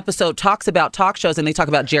first episode talks about talk shows, and they talk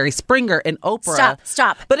about Jerry Springer and Oprah.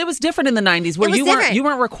 Stop. But it was different in the 90s where you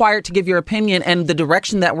weren't required to give your opinion, and the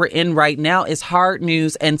direction that we're in right now is hard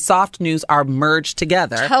news and soft news are merged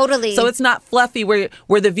together. Totally. So it's not fluffy where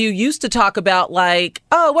The View used to talk about like,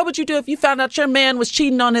 oh, what would you do if you found out your man was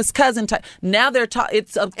cheating on his cousin? Now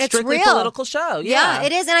it's a strictly real. Political show. Yeah,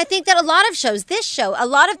 it is. And I think that a lot of shows, this show, a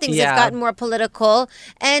lot of things have gotten more political.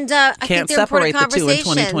 And I think they're important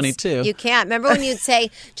conversations. Can't separate the two in 2022. You can't. Remember when you'd say,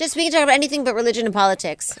 we can talk about anything but religion and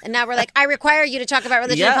politics. And now we're like, I require you to talk about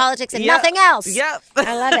religion and politics and nothing else. Yep.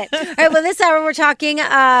 I love it. All right, well, this hour we're talking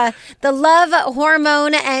the love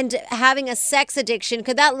hormone and having a sex addiction.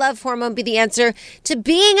 Could that love hormone be the answer to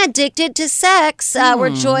being addicted to sex?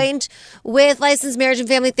 We're joined with licensed marriage and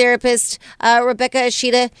family therapist Rebecca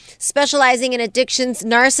Ashita, specializing in addictions,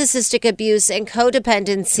 narcissistic abuse, and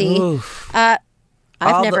codependency.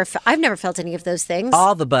 I've never felt any of those things.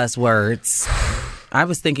 All the buzzwords. I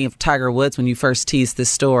was thinking of Tiger Woods when you first teased this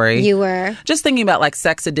story. You were. Just thinking about like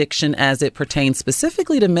sex addiction as it pertains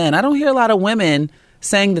specifically to men. I don't hear a lot of women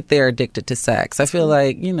saying that they're addicted to sex. I feel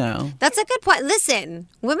like, That's a good point. Listen,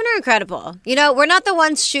 women are incredible. We're not the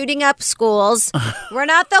ones shooting up schools. We're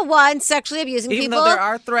not the ones sexually abusing people. Even though there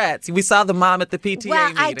are threats. We saw the mom at the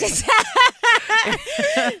PTA meeting.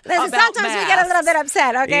 Listen, sometimes we get a little bit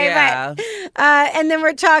upset, okay? Yeah. But, and then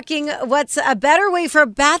we're talking what's a better way for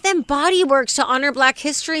Bath & Body Works to honor Black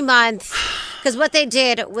History Month. Because what they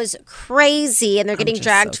did was crazy, and they're getting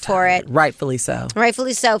dragged for it. Rightfully so.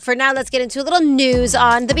 Rightfully so. For now, let's get into a little news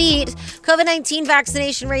on The Beat. COVID-19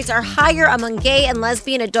 vaccination rates are higher among gay and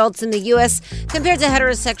lesbian adults in the U.S. compared to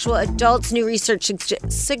heterosexual adults. New research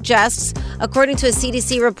suggests, according to a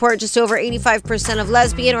CDC report, just over 85% of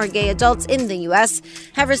lesbian or gay adults in the U.S.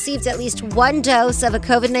 have received at least one dose of a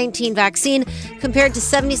COVID-19 vaccine, compared to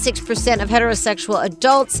 76% of heterosexual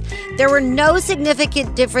adults. There were no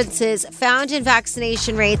significant differences found in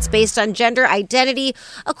vaccination rates based on gender identity,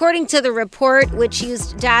 according to the report, which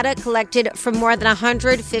used data collected from more than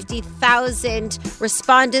 150,000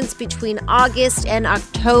 respondents between August and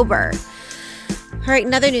October. All right,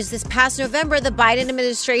 in other news, this past November, the Biden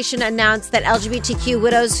administration announced that LGBTQ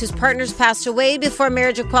widows whose partners passed away before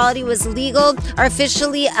marriage equality was legal are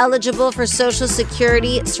officially eligible for Social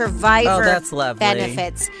Security survivor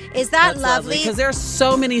benefits. Is that lovely? Because there are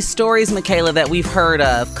so many stories, Michaela, that we've heard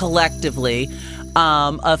of collectively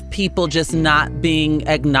of people just not being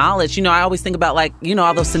acknowledged. I always think about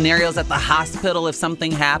all those scenarios at the hospital if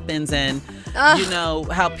something happens and how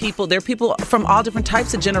there are people from all different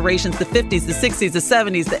types of generations, the 50s, the 60s, the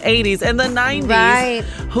 70s, the 80s, and the 90s,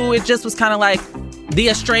 who it just was kind of like the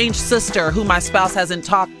estranged sister who my spouse hasn't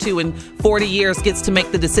talked to in 40 years gets to make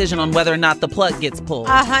the decision on whether or not the plug gets pulled.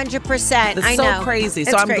 100%. It's so crazy.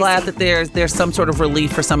 So I'm glad that there's some sort of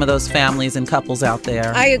relief for some of those families and couples out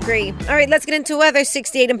there. I agree. All right, let's get into weather.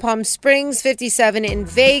 68 in Palm Springs, 57 in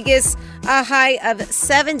Vegas, a high of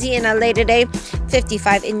 70 in LA today,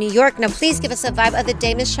 55 in New York. Now, please give us a vibe of the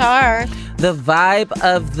day, Ms. Shar. The vibe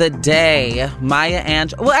of the day, Maya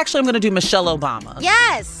Angelou. Well, actually, I'm going to do Michelle Obama.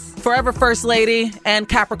 Yes. Forever First Lady and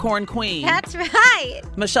Capricorn Queen. That's right.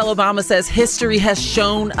 Michelle Obama says history has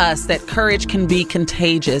shown us that courage can be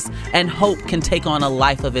contagious and hope can take on a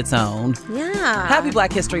life of its own. Yeah. Happy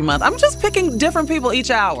Black History Month. I'm just picking different people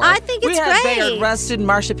each hour. I think it's great. We had great. Bayard Rustin,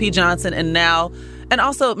 Marsha P. Johnson, and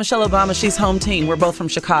also Michelle Obama. She's home team. We're both from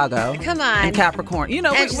Chicago. Come on. And Capricorn. You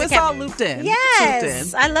know, it's all looped in.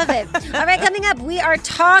 Yes. I love it. All right, coming up, we are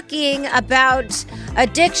talking about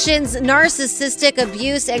addictions, narcissistic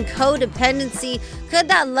abuse, and codependency. Could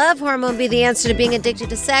that love hormone be the answer to being addicted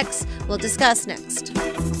to sex? We'll discuss next.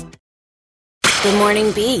 The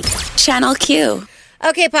Morning Beat, Channel Q.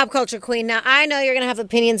 Okay, pop culture queen. Now, I know you're going to have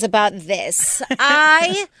opinions about this.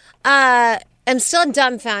 I am still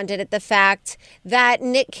dumbfounded at the fact that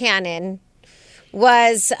Nick Cannon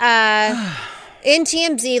was in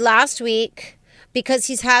TMZ last week because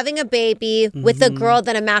he's having a baby with a girl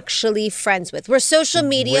that I'm actually friends with. We're social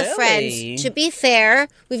media friends. To be fair,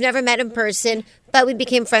 we've never met in person, but we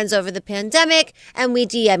became friends over the pandemic, and we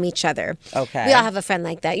DM each other. Okay. We all have a friend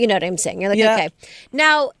like that. You know what I'm saying? You're like, okay.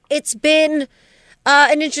 Now, it's been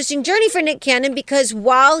an interesting journey for Nick Cannon because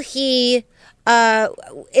while he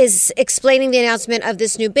is explaining the announcement of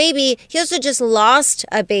this new baby, he also just lost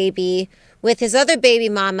a baby with his other baby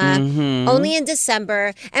mama only in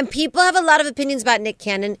December. And people have a lot of opinions about Nick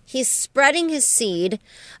Cannon. He's spreading his seed.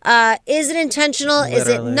 Is it intentional? Literally. Is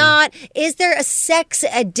it not? Is there a sex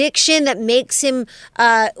addiction that makes him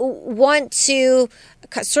want to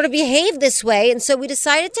sort of behave this way? And so we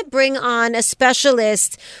decided to bring on a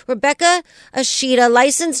specialist, Rebecca Ashita,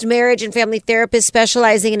 licensed marriage and family therapist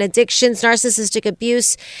specializing in addictions, narcissistic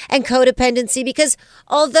abuse, and codependency, because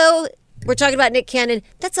although we're talking about Nick Cannon,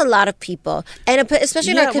 that's a lot of people. And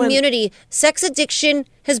especially in our community, sex addiction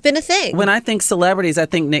has been a thing. When I think celebrities, I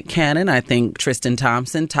think Nick Cannon, I think Tristan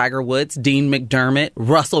Thompson, Tiger Woods, Dean McDermott,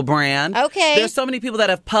 Russell Brand. Okay. There's so many people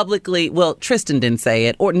that have publicly, well, Tristan didn't say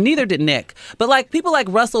it, or neither did Nick. But like people like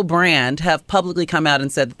Russell Brand have publicly come out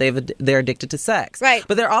and said that they're addicted to sex. Right.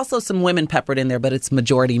 But there are also some women peppered in there, but it's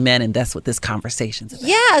majority men, and that's what this conversation's about.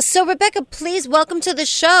 Yeah. So Rebecca, please welcome to the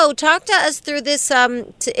show. Talk to us through this.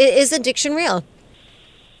 Is addiction real?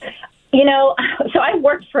 You know, so I've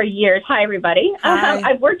worked for years. Hi, everybody.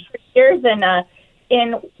 I've worked for years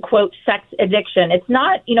in quote sex addiction. It's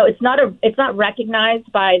not, it's not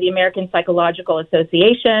recognized by the American Psychological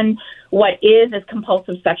Association. What is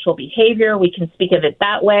compulsive sexual behavior. We can speak of it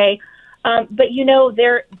that way. But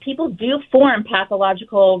people do form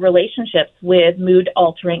pathological relationships with mood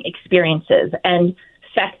altering experiences, and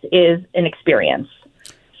sex is an experience.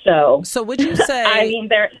 So would you say?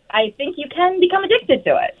 I think you can become addicted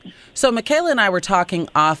to it. So Michaela and I were talking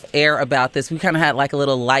off air about this. We kind of had like a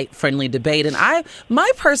little light, friendly debate, and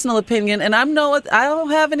my personal opinion, and I don't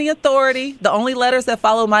have any authority. The only letters that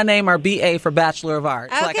follow my name are BA for Bachelor of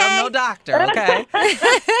Arts. Okay. Like I'm no doctor, okay?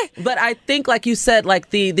 But I think, like you said, like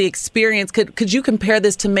the experience. Could you compare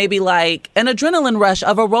this to maybe like an adrenaline rush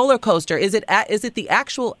of a roller coaster? Is it the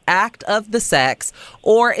actual act of the sex,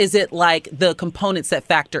 or is it like the components that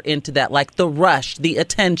factor into that, like the rush, the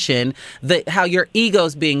attention, how your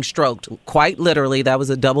ego's being stroked? Quite literally, that was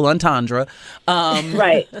a double entendre.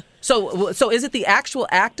 Right. So is it the actual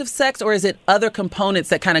act of sex, or is it other components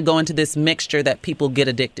that kind of go into this mixture that people get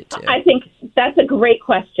addicted to? I think that's a great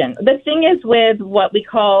question. The thing is with what we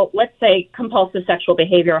call, let's say, compulsive sexual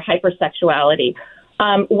behavior or hypersexuality,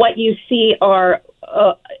 what you see are,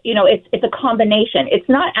 it's a combination. It's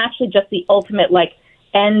not actually just the ultimate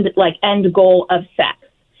end goal of sex.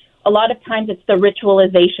 A lot of times it's the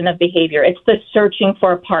ritualization of behavior. It's the searching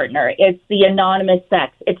for a partner. It's the anonymous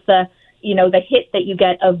sex. It's the hit that you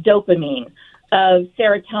get of dopamine, of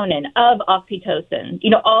serotonin, of oxytocin,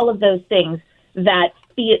 all of those things that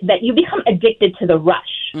you become addicted to the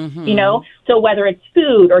rush, So whether it's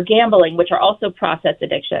food or gambling, which are also process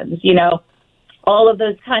addictions, all of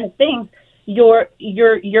those kind of things, you're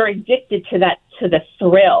addicted to that, to the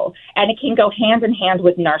thrill, and it can go hand in hand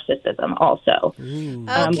with narcissism also.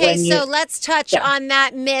 Okay, so let's touch on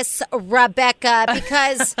that, Miss Rebecca,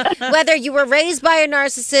 because whether you were raised by a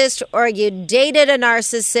narcissist or you dated a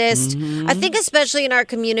narcissist, I think especially in our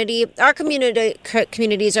community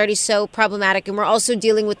is already so problematic, and we're also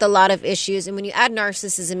dealing with a lot of issues. And when you add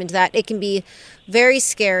narcissism into that, it can be very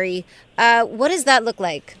scary. What does that look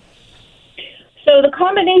like? So the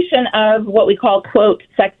combination of what we call, quote,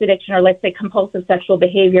 sex addiction, or let's say compulsive sexual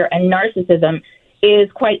behavior, and narcissism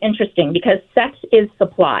is quite interesting because sex is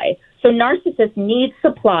supply. So narcissists need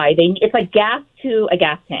supply. It's like gas to a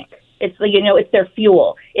gas tank. It's it's their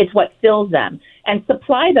fuel. It's what fills them. And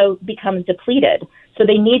supply, though, becomes depleted. So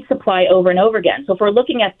they need supply over and over again. So if we're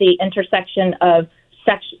looking at the intersection of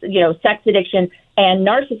sex addiction and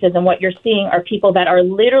narcissism, what you're seeing are people that are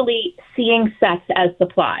literally seeing sex as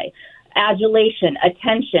supply. Adulation,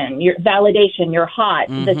 attention, your validation, you're hot,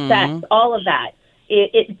 the sex, all of that.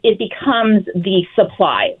 It becomes the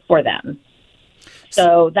supply for them.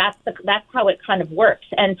 So that's how it kind of works.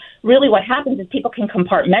 And really what happens is people can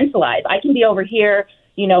compartmentalize. I can be over here,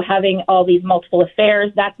 having all these multiple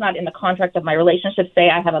affairs. That's not in the contract of my relationship. Say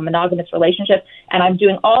I have a monogamous relationship and I'm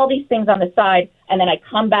doing all these things on the side, and then I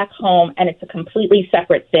come back home and it's a completely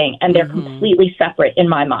separate thing, and they're completely separate in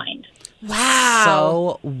my mind. Wow.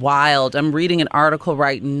 So wild. I'm reading an article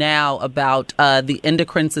right now about the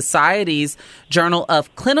Endocrine Society's Journal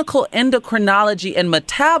of Clinical Endocrinology and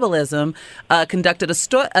Metabolism conducted a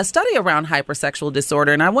study around hypersexual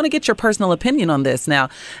disorder. And I want to get your personal opinion on this. Now,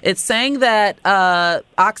 it's saying that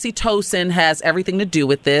oxytocin has everything to do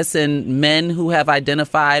with this. And men who have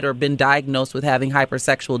identified or been diagnosed with having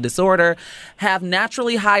hypersexual disorder have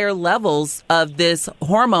naturally higher levels of this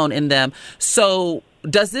hormone in them. So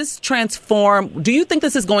does this transform? Do you think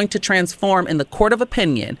this is going to transform in the court of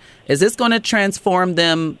opinion? Is this going to transform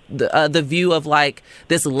them, the view of like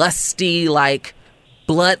this lusty, like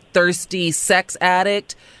bloodthirsty sex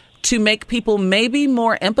addict, to make people maybe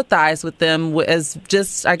more empathize with them as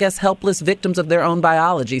just, I guess, helpless victims of their own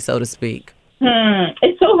biology, so to speak?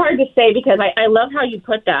 It's so hard to say, because I love how you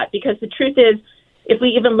put that, because the truth is, if we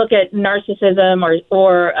even look at narcissism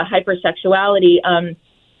or a hypersexuality,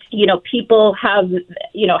 people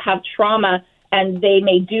have trauma, and they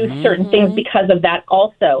may do certain things because of that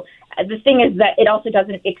also. The thing is that it also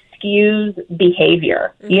doesn't excuse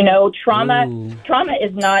behavior. Trauma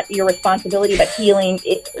is not your responsibility, but healing,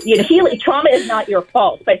 trauma is not your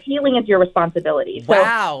fault, but healing is your responsibility.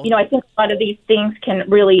 Wow. So, I think a lot of these things can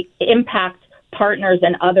really impact partners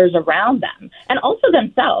and others around them, and also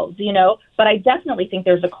themselves, but I definitely think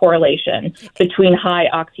there's a correlation between high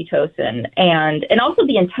oxytocin and also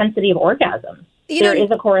the intensity of orgasm. There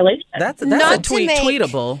is a correlation. That's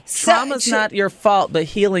tweetable. Trauma's not your fault, but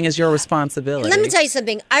healing is your responsibility. Let me tell you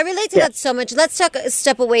something. I relate to that so much. Let's take a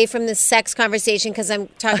step away from the sex conversation, because I'm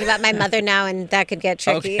talking about my mother now, and that could get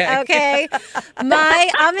tricky. Okay.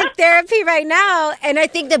 I'm in therapy right now, and I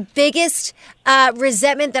think the biggest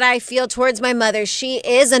resentment that I feel towards my mother, she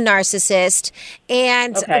is a narcissist,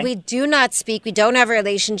 and we do not speak. We don't have a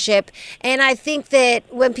relationship. And I think that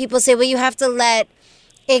when people say, well, you have to let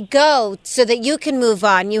it go so that you can move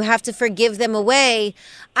on, you have to forgive them away,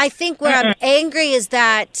 I think where I'm angry is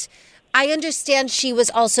that I understand she was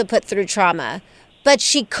also put through trauma, but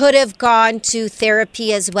she could have gone to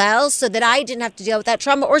therapy as well, so that I didn't have to deal with that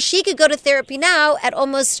trauma. Or she could go to therapy now at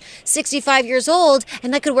almost 65 years old,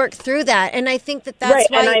 and I could work through that. And I think that's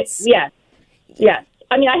why Yes.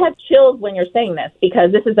 I mean, I have chills when you're saying this,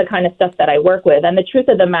 because this is the kind of stuff that I work with. And the truth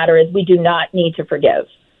of the matter is, we do not need to forgive.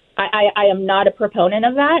 I am not a proponent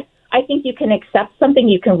of that. I think you can accept something.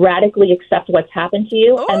 You can radically accept what's happened to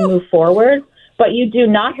you and move forward. But you do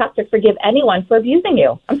not have to forgive anyone for abusing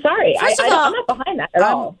you. I'm sorry. I'm not behind that at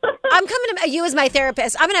all. I'm coming to you as my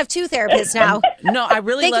therapist. I'm going to have two therapists now. No, I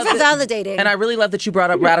really love Thank you for validating. And I really love that you brought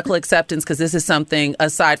up radical acceptance, because this is something,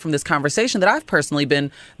 aside from this conversation, that I've personally been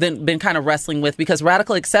kind of wrestling with, because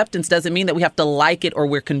radical acceptance doesn't mean that we have to like it or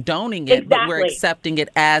we're condoning it, but we're accepting it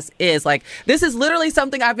as is. Like, this is literally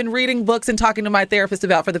something I've been reading books and talking to my therapist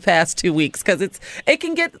about for the past 2 weeks, because it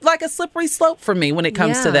can get like a slippery slope for me when it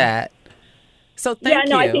comes to that. So thank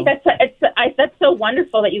you. I think that's so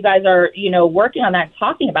wonderful that you guys are, working on that and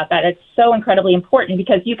talking about that. It's so incredibly important,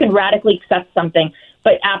 because you can radically accept something,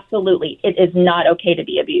 but absolutely, it is not okay to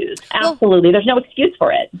be abused. Absolutely. There's no excuse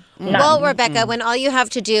for it. Well, Rebecca, when all you have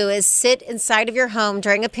to do is sit inside of your home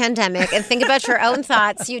during a pandemic and think about your own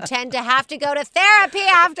thoughts, you tend to have to go to therapy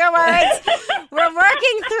afterwards. We're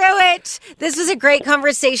working through it. This was a great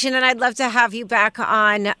conversation, and I'd love to have you back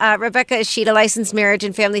on. Rebecca Ishida, licensed marriage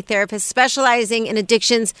and family therapist, specializing in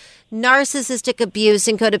addictions, narcissistic abuse,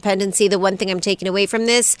 and codependency. The one thing I'm taking away from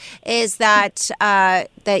this is that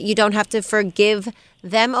that you don't have to forgive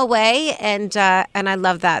them away, and I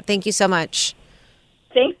love that. Thank you so much.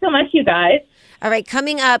 Thanks so much, you guys. All right,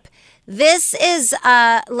 coming up, this is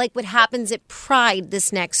like what happens at Pride,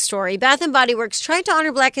 this next story. Bath & Body Works tried to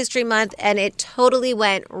honor Black History Month, and it totally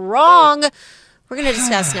went wrong. We're going to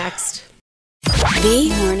discuss next.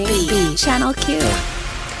 The Morning Beat, Channel Q.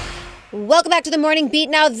 Welcome back to the Morning Beat.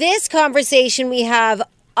 Now, this conversation we have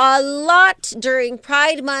a lot during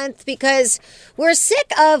Pride Month because we're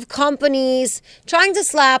sick of companies trying to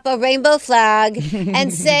slap a rainbow flag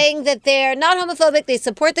and saying that they're not homophobic, they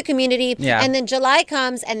support the community, and then July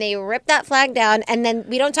comes and they rip that flag down, and then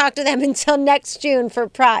we don't talk to them until next June for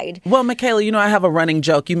Pride. Well, Michaela, I have a running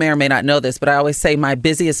joke. You may or may not know this, but I always say my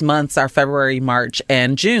busiest months are February, March,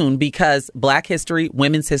 and June because Black History,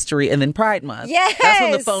 Women's History, and then Pride Month. Yes! That's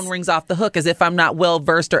when the phone rings off the hook, as if I'm not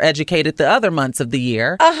well-versed or educated the other months of the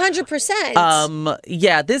year.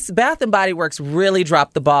 100%. This Bath & Body Works really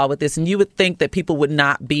dropped the ball with this, and you would think that people would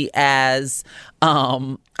not be as,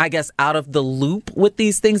 I guess, out of the loop with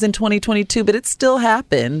these things in 2022, but it still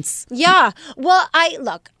happens. Yeah. Well,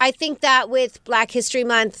 I think that with Black History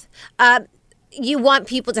Month, you want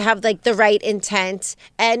people to have like the right intent,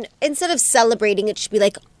 and instead of celebrating, it should be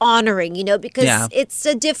like honoring, because it's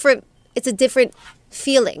a different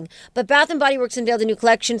feeling. But Bath & Body Works unveiled a new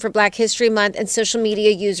collection for Black History Month, and social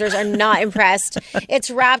media users are not impressed. It's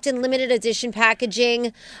wrapped in limited edition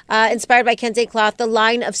packaging, inspired by Kente cloth. The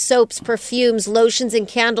line of soaps, perfumes, lotions, and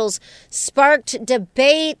candles sparked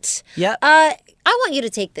debate. Yep. I want you to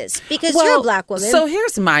take this because you're a Black woman. So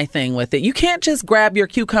here's my thing with it. You can't just grab your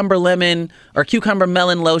cucumber lemon or cucumber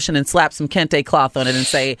melon lotion and slap some Kente cloth on it and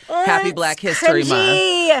say, Happy Black History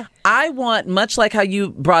Month. I want, much like how you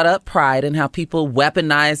brought up Pride and how people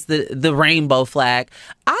weaponize the rainbow flag,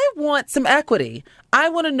 I want some equity. I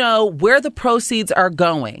want to know where the proceeds are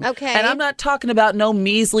going. Okay. And I'm not talking about no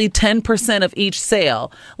measly 10% of each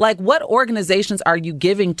sale. Like, what organizations are you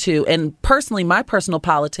giving to? And personally, my personal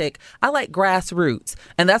politic, I like grassroots.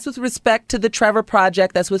 And that's with respect to the Trevor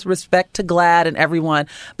Project. That's with respect to GLAAD and everyone.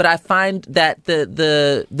 But I find that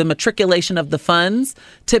the matriculation of the funds,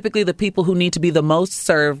 typically the people who need to be the most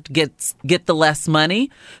served get the less money.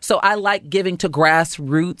 So I like giving to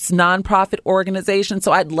grassroots nonprofit organizations.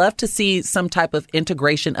 So I'd love to see some type of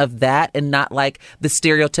integration of that and not like the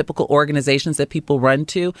stereotypical organizations that people run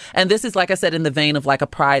to. And this is, like I said, in the vein of like a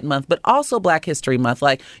Pride Month, but also Black History Month.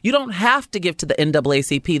 Like, you don't have to give to the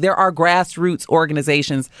NAACP. There are grassroots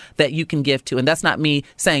organizations that you can give to. And that's not me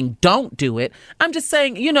saying don't do it. I'm just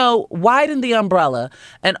saying, widen the umbrella.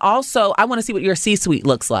 And also, I want to see what your C-suite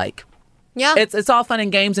looks like. Yeah. It's all fun and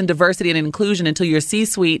games and diversity and inclusion until your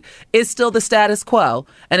C-suite is still the status quo,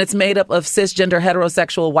 and it's made up of cisgender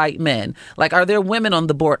heterosexual white men. Like, are there women on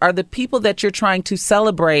the board? Are the people that you're trying to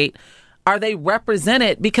celebrate, are they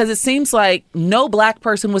represented? Because it seems like no Black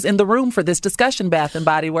person was in the room for this discussion, Bath &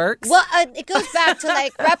 Body Works. Well, it goes back to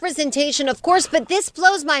like representation, of course, but this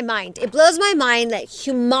blows my mind. It blows my mind that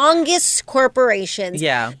humongous corporations.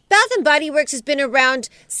 Yeah. Bath & Body Works has been around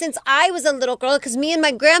since I was a little girl, because me and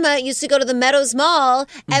my grandma used to go to the Meadows Mall,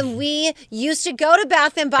 and we used to go to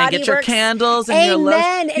Bath & Body Works. And get your candles and your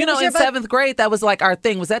lotion. In 7th grade, that was like our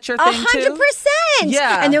thing. Was that your thing too? 100%.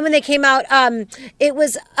 Yeah. And then when they came out, it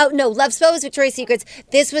was, Love Spell was Victoria's Secrets.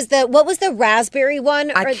 This was what was the raspberry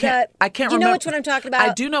one? I can't remember. Do you know which one I'm talking about?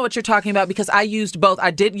 I do know what you're talking about because I used both.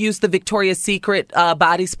 I did use the Victoria's Secret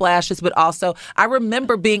body splashes, but also I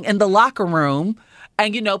remember being in the locker room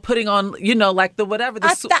and, putting on, like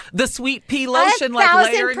the sweet pea lotion,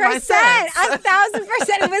 like layering my scents. 1,000%.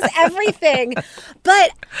 It was everything.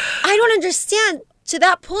 But I don't understand, to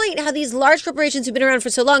that point, how these large corporations who've been around for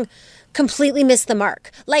so long completely missed the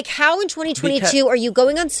mark. Like, how in 2022 are you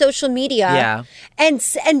going on social media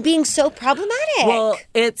and being so problematic? Well,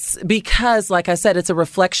 it's because, like I said, it's a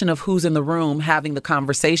reflection of who's in the room having the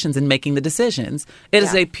conversations and making the decisions. It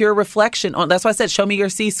is a pure reflection on, that's why I said, show me your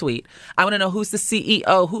C-suite. I want to know who's the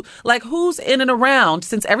CEO, who's in and around,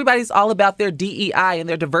 since everybody's all about their DEI and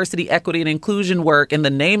their diversity, equity, and inclusion work in the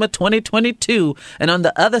name of 2022 and on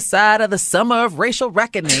the other side of the summer of racial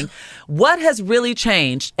reckoning. What has really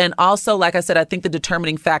changed? And also, like I said, I think the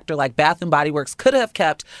determining factor, like Bath & Body Works could have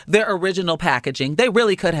kept their original packaging. They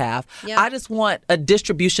really could have. Yeah. I just want a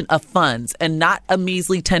distribution of funds and not a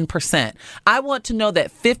measly 10%. I want to know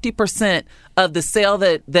that 50% of the sale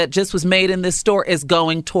that just was made in this store is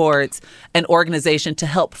going towards an organization to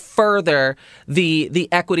help further the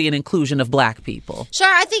equity and inclusion of Black people.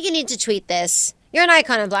 Sure, I think you need to tweet this. You're an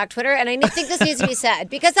icon on Black Twitter, and I think this needs to be said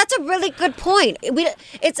because that's a really good point.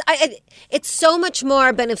 It's so much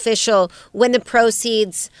more beneficial when the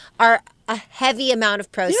proceeds are a heavy amount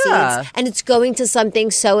of proceeds, and it's going to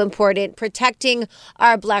something so important, protecting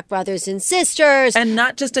our Black brothers and sisters. And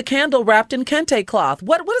not just a candle wrapped in kente cloth.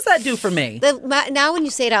 What does that do for me? Now when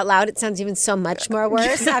you say it out loud, it sounds even so much more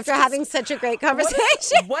worse after having such a great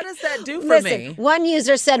conversation. What does that do for me? One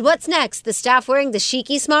user said, what's next? The staff wearing the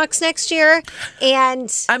Shiki smocks next year?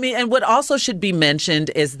 And what also should be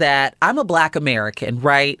mentioned is that I'm a Black American,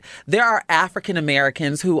 right? There are African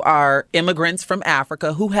Americans who are immigrants from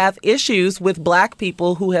Africa who have issues with Black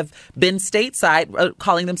people who have been stateside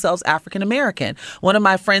calling themselves African American. One of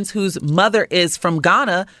my friends whose mother is from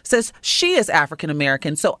Ghana says she is African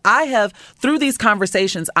American. So I have, through these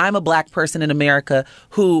conversations, I'm a Black person in America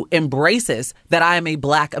who embraces that I am a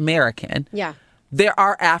Black American. Yeah. There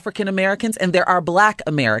are African Americans and there are Black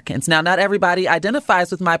Americans. Now, not everybody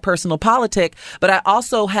identifies with my personal politic, but I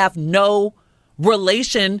also have no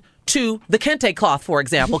relation to the kente cloth, for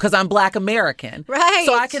example, because I'm Black American. Right.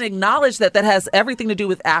 So I can acknowledge that has everything to do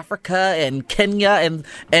with Africa and Kenya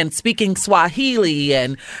and speaking Swahili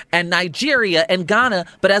and Nigeria and Ghana.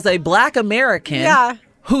 But as a Black American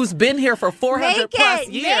who's been here for 400 plus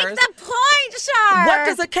years. Make the point, Shar. What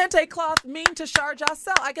does a kente cloth mean to Shar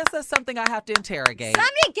Jossell? I guess that's something I have to interrogate.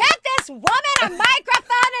 Somebody get this woman a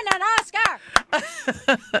microphone and an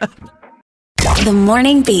Oscar. The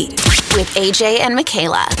Morning Beat with AJ and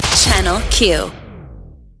Michaela, Channel Q.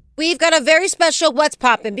 We've got a very special What's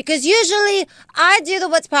Poppin', because usually I do the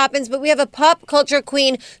What's Poppins, but we have a pop culture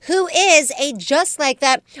queen who is a just like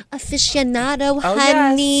that aficionado,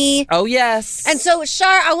 honey. Yes. Oh, yes. And so,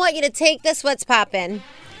 Shar, I want you to take this What's Poppin'.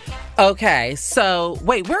 Okay, so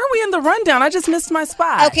wait, where are we in the rundown? I just missed my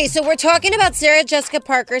spot. Okay, so we're talking about Sarah Jessica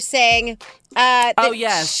Parker saying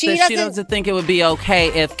she doesn't think it would be okay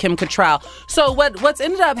if Kim Cattrall. So what's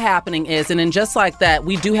ended up happening is, and in Just Like That,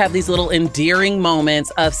 we do have these little endearing moments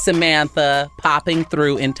of Samantha popping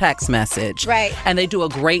through in text message. Right. And they do a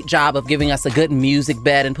great job of giving us a good music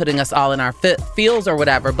bed and putting us all in our feels or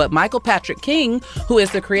whatever. But Michael Patrick King, who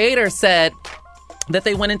is the creator, said that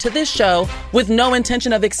they went into this show with no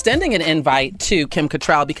intention of extending an invite to Kim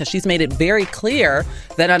Cattrall, because she's made it very clear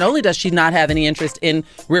that not only does she not have any interest in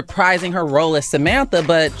reprising her role as Samantha,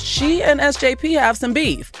 but she and SJP have some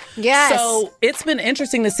beef. Yes. So it's been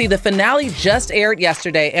interesting to see. The finale just aired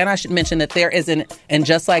yesterday, and I should mention that there is and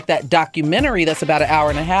Just Like That documentary that's about an hour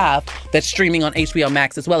and a half that's streaming on HBO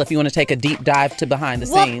Max as well, if you want to take a deep dive to behind the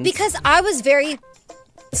scenes. Well, because I was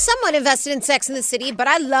somewhat invested in Sex and the City, but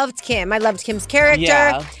I loved Kim. I loved Kim's character.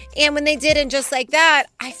 Yeah. And when they did And Just Like That,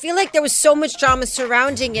 I feel like there was so much drama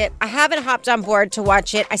surrounding it. I haven't hopped on board to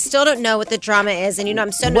watch it. I still don't know what the drama is. And,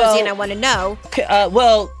 I'm so nosy and I want to know.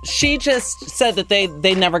 Well, she just said that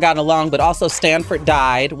they never got along, but also Stanford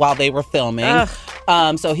died while they were filming.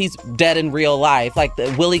 So he's dead in real life. Like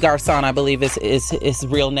Willie Garson, I believe is his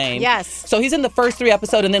real name. Yes. So he's in the first 3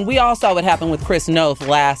 episodes. And then we all saw what happened with Chris Noth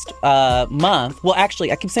last month. Well,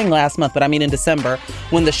 actually, I keep saying last month, but I mean in December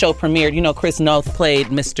when the show premiered. Chris Noth played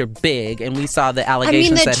Mr. Big, and we saw the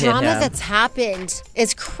allegations that hit him. The drama that's happened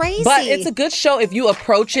is crazy. But it's a good show if you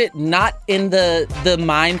approach it not in the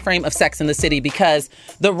mind frame of Sex and the City, because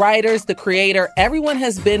the writers, the creator, everyone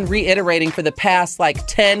has been reiterating for the past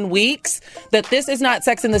 10 weeks that this is not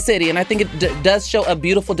Sex and the City. And I think it does show a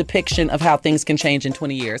beautiful depiction of how things can change in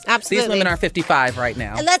 20 years. Absolutely. These women are 55 right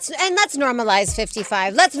now. And let's normalize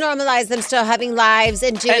 55. Let's normalize them still having lives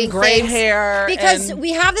and doing and gray things. Hair. Because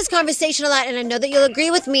we have this conversation a lot, and I know that you'll agree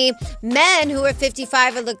with me. Men who are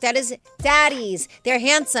 55 are looked at as daddies. They're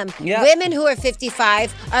handsome. Yep. Women who are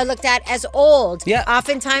 55 are looked at as old. Yep.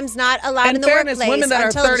 Oftentimes not allowed in the fairness, workplace. Women that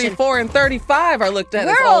are television. 34 and 35 are looked at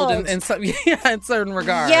as old in certain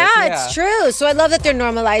regards. Yeah, it's true. So I love that they're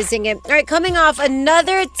normalizing it. All right, coming off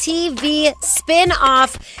another TV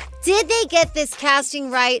spin-off. Did they get this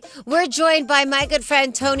casting right? We're joined by my good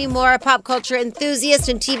friend Tony Moore, a pop culture enthusiast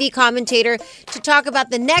and TV commentator, to talk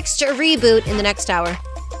about the next reboot in the next hour.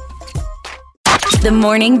 The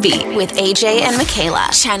Morning Beat with AJ and Michaela,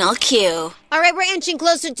 Channel Q. All right, we're inching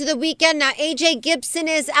closer to the weekend. Now, AJ Gibson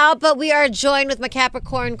is out, but we are joined with my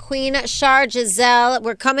Capricorn queen, Shar Jossell.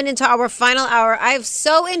 We're coming into our final hour. I've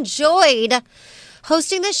so enjoyed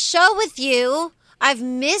hosting this show with you. I've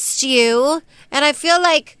missed you, and I feel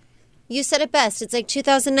like you said it best. It's like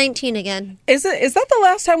 2019 again. Is that the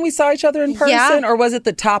last time we saw each other in person, or was it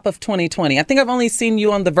the top of 2020? I think I've only seen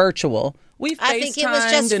you on the virtual. I think it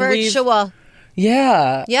was just virtual.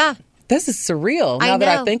 Yeah. Yeah. This is surreal now that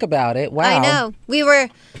I think about it. Wow. I know. We were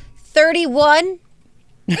 31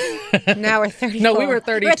 Now we're 34. No, we were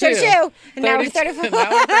 32. We're 32. And now we're 34. Now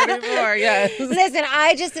we're 34, yes. Listen,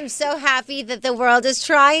 I just am so happy that the world is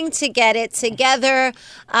trying to get it together.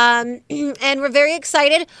 And we're very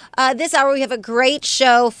excited. This hour, we have a great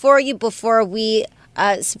show for you before we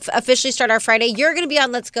officially start our Friday. You're going to be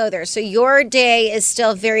on Let's Go There. So your day is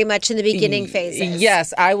still very much in the beginning phases.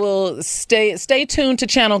 Yes, I will stay tuned to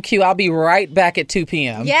Channel Q. I'll be right back at 2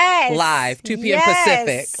 p.m. Yes. Live, 2 p.m.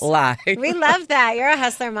 Pacific, live. We love that. You're a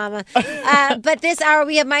hustler, mama. But this hour,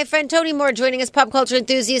 we have my friend Tony Moore joining us, pop culture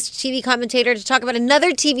enthusiast, TV commentator, to talk about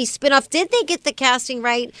another TV spinoff. Did they get the casting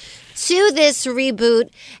right to this reboot?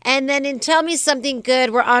 And then in Tell Me Something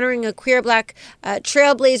Good, we're honoring a queer Black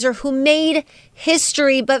trailblazer who made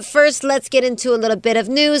history. But first, let's get into a little bit of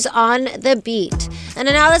news on the beat. An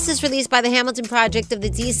analysis released by the Hamilton Project of the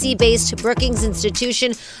D.C.-based Brookings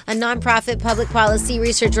Institution, a nonprofit public policy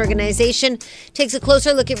research organization, takes a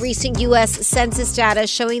closer look at recent U.S. Census data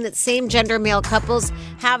showing that same-gender male couples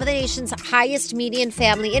have the nation's highest median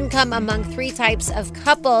family income among three types of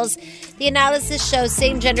couples. The analysis shows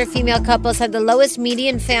same-gender female couples had the lowest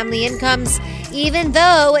median family incomes, even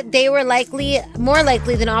though they were more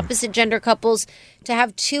likely than opposite-gender couples to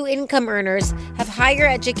have two income earners, have higher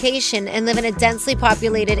education, and live in a densely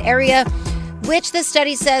populated area, which the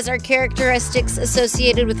study says are characteristics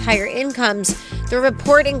associated with higher incomes. The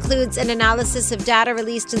report includes an analysis of data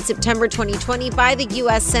released in September 2020 by the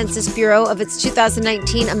U.S. Census Bureau of its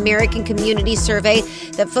 2019 American Community Survey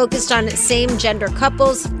that focused on same-gender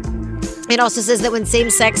couples. It also says that when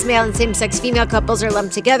same-sex male and same-sex female couples are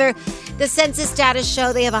lumped together, the census data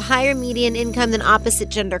show they have a higher median income than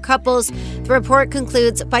opposite-gender couples. The report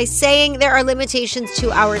concludes by saying there are limitations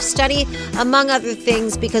to our study, among other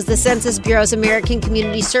things, because the Census Bureau's American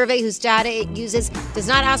Community Survey, whose data it uses, does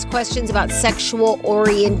not ask questions about sexual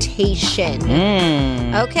orientation.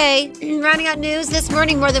 Okay, rounding out news this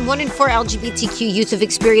morning, more than 1 in 4 LGBTQ youth have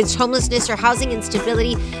experienced homelessness or housing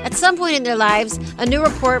instability at some point in their lives. A new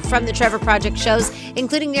report from the Trevor Project shows,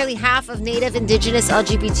 including nearly half of Native, Indigenous,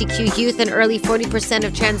 LGBTQ youth, and early 40%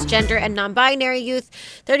 of transgender and non-binary youth,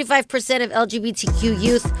 35% of LGBTQ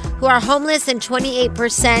youth who are homeless, and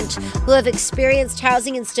 28% who have experienced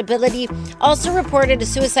housing instability also reported a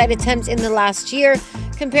suicide attempt in the last year,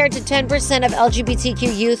 compared to 10% of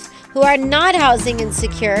LGBTQ youth who are not housing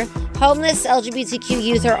insecure. Homeless LGBTQ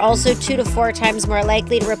youth are also 2 to 4 times more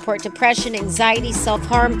likely to report depression, anxiety,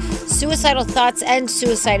 self-harm, suicidal thoughts, and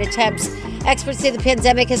suicide attempts. Experts say the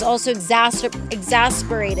pandemic has also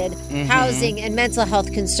exacerbated housing and mental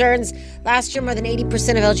health concerns. Last year, more than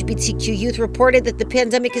 80% of LGBTQ youth reported that the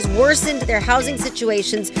pandemic has worsened their housing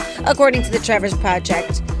situations, according to the Trevor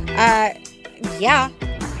Project. Yeah.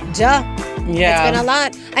 It's been a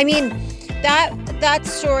lot. I mean, that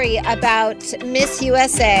story about Miss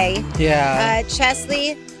USA,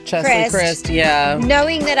 Cheslie Kryst,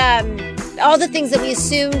 knowing that all the things that we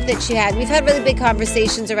assumed that she had. We've had really big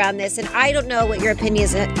conversations around this, and I don't know what your opinion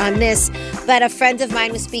is on this, but a friend of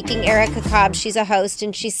mine was speaking, Erica Cobb, she's a host,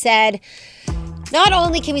 and she said, not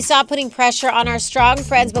only can we stop putting pressure on our strong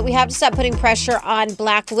friends, but we have to stop putting pressure on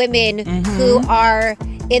Black women who are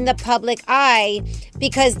in the public eye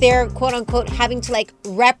because they're, quote unquote, having to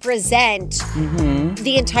represent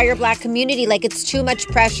the entire Black community. It's too much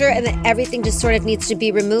pressure, and that everything just sort of needs to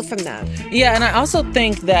be removed from them. Yeah, and I also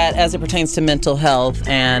think that as it pertains to mental health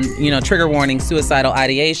and, trigger warning, suicidal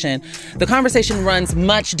ideation, the conversation runs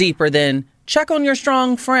much deeper than check on your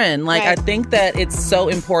strong friend. I think that it's so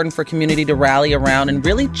important for community to rally around and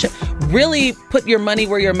really put your money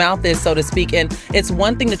where your mouth is, so to speak. And it's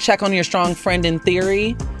one thing to check on your strong friend in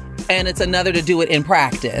theory, and it's another to do it in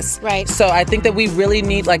practice. Right. So I think that we really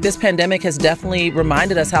need, this pandemic has definitely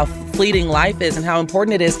reminded us how fleeting life is and how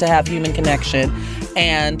important it is to have human connection.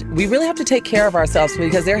 And we really have to take care of ourselves,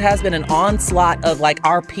 because there has been an onslaught of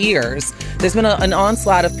our peers. There's been an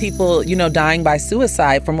onslaught of people, dying by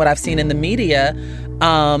suicide from what I've seen in the media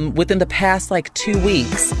within the past 2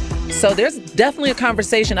 weeks. So there's definitely a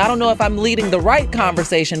conversation. I don't know if I'm leading the right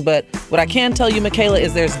conversation, but what I can tell you, Michaela,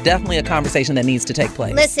 is there's definitely a conversation that needs to take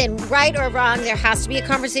place. Listen, right or wrong, there has to be a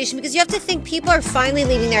conversation, because you have to think people are finally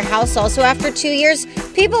leaving their house also after 2 years.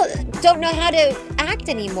 People don't know how to act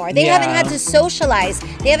anymore. They haven't had to socialize.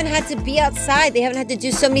 They haven't had to be outside. They haven't had to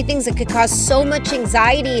do so many things that could cause so much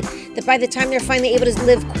anxiety that by the time they're finally able to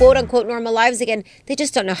live, quote unquote, normal lives again, they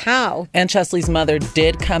just don't know how. And Cheslie's mother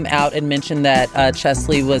did come out and mention that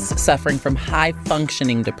Cheslie was suffering from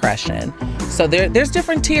high-functioning depression. So there's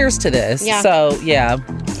different tiers to this. Yeah. So, yeah.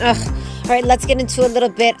 Ugh. All right, let's get into a little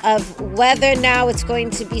bit of weather now. It's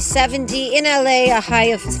going to be 70 in LA, a high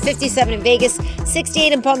of 57 in Vegas,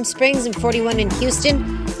 68 in Palm Springs, and 41 in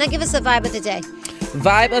Houston. Now give us a vibe of the day.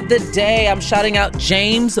 Vibe of the day, I'm shouting out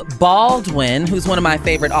James Baldwin, who's one of my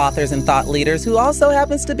favorite authors and thought leaders, who also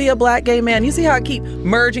happens to be a black gay man. You see how I keep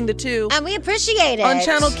merging the two? And we appreciate it. On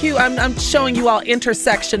Channel Q, I'm showing you all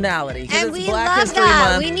intersectionality. And we Black love History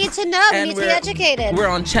that. Month, We need to know. We need to be educated. We're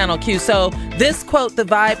on Channel Q. So this quote, the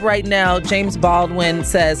vibe right now, James Baldwin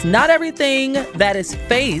says, "Not everything that is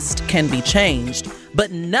faced can be changed,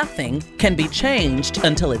 but nothing can be changed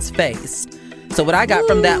until it's faced." So what I got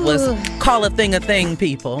from that was, call a thing,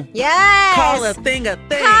 people. Yes. Call a thing a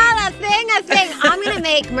thing. Call a thing. I'm going to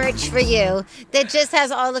make merch for you that just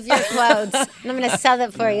has all of your quotes. And I'm going to sell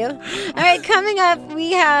it for you. All right, coming up,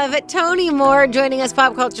 we have Tony Moore joining us,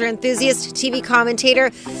 pop culture enthusiast, TV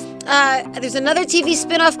commentator. There's another TV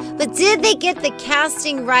spinoff, but did they get the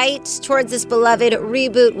casting right towards this beloved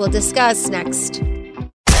reboot? We'll discuss next.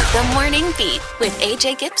 The Morning Beat with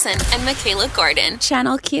AJ Gibson and Michaela Gordon.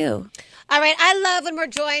 Channel Q. All right, I love when we're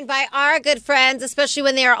joined by our good friends, especially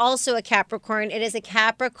when they are also a Capricorn. It is a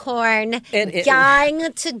Capricorn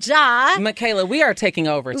gang to da. Michaela, we are taking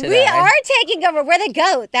over today. We are taking over. We're the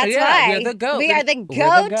GOAT. That's why. We're the GOAT. We are the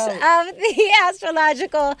GOAT of the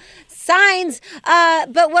astrological signs.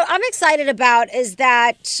 But what I'm excited about is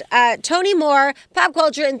that Tony Moore, pop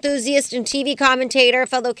culture enthusiast and TV commentator,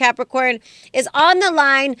 fellow Capricorn, is on the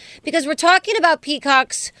line because we're talking about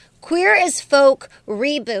Peacock's Queer as Folk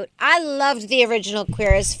reboot. I loved the original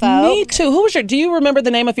Queer as Folk. Me too. Do you remember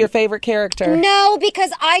the name of your favorite character? No,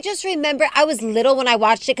 because I just remember I was little when I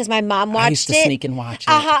watched it because my mom watched it. I used to sneak and watch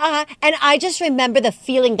it. And I just remember the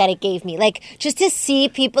feeling that it gave me. Like, just to see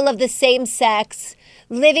people of the same sex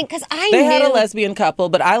living, because They had a lesbian couple,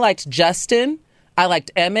 but I liked Justin. I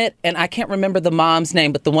liked Emmett, and I can't remember the mom's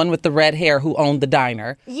name, but the one with the red hair who owned the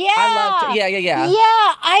diner. Yeah. I loved her. Yeah.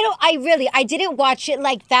 Yeah, I didn't watch it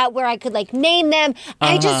like that where I could like name them.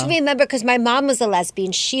 I just remember because my mom was a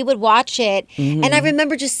lesbian. She would watch it, and I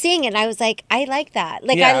remember just seeing it, and I was like, I like that.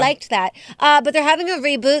 I liked that. But they're having a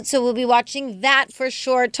reboot, so we'll be watching that for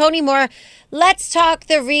sure. Tony Moore, let's talk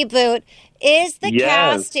the reboot. Is the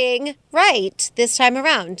casting right this time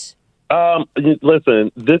around?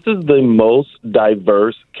 Listen, this is the most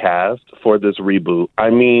diverse cast for this reboot. I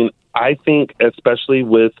mean, I think especially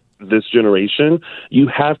with this generation, you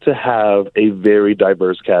have to have a very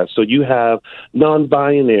diverse cast. So you have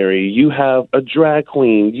non-binary, you have a drag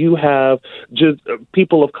queen, you have just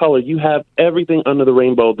people of color, you have everything under the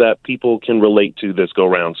rainbow that people can relate to this go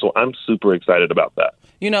round. So I'm super excited about that.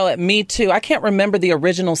 You know, me too. I can't remember the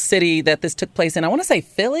original city that this took place in. I want to say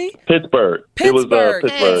Philly? Pittsburgh. It was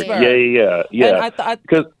Pittsburgh. Yeah. And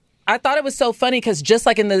I thought it was so funny because just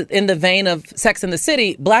like in the vein of Sex and the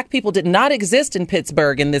City, black people did not exist in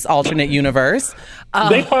Pittsburgh in this alternate universe.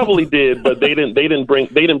 They probably did, but they didn't bring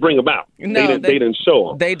them out. No, they didn't show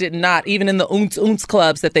them. They did not, even in the oons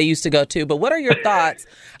clubs that they used to go to. But what are your thoughts?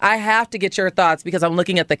 I have to get your thoughts because I'm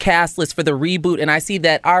looking at the cast list for the reboot, and I see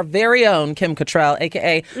that our very own Kim Cattrall,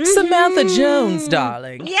 a.k.a. Samantha Jones,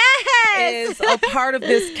 darling, is a part of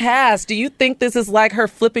this cast. Do you think this is like her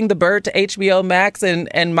flipping the bird to HBO Max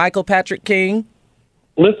and Michael Patrick King?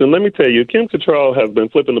 Listen, let me tell you, Kim Cattrall has been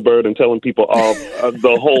flipping the bird and telling people off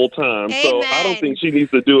the whole time. So I don't think she needs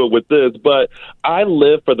to do it with this. But I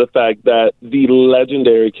live for the fact that the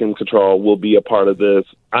legendary Kim Cattrall will be a part of this.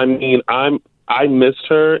 I mean, I missed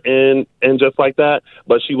her and just like that,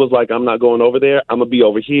 but she was like, I'm not going over there. I'm going to be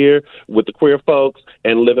over here with the queer folks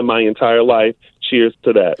and living my entire life. Cheers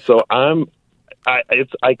to that. So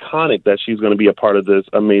it's iconic that she's going to be a part of this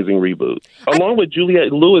amazing reboot, along with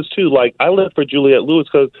Juliette Lewis too. Like, I live for Juliette Lewis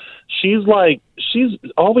because she's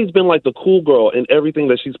always been like the cool girl in everything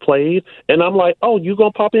that she's played, and I'm like, oh, you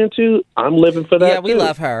gonna pop in too? I'm living for that. Yeah, we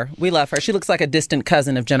love her. She looks like a distant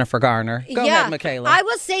cousin of Jennifer Garner. Go ahead, Michaela. I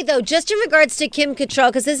will say though, just in regards to Kim Cattrall,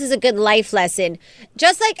 because this is a good life lesson.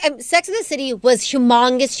 Just like Sex and the City was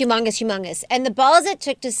humongous, and the balls it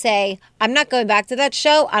took to say, I'm not going back to that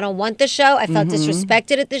show. I don't want the show. I felt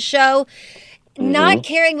disrespected at the show, not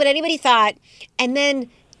caring what anybody thought, and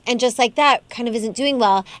just like that, kind of isn't doing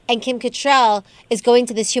well. And Kim Cattrall is going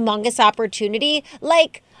to this humongous opportunity.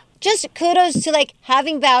 Like, just kudos to like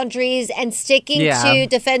having boundaries and sticking to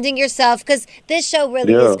defending yourself, because this show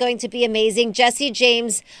really is going to be amazing. Jesse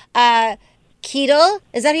James Keitel,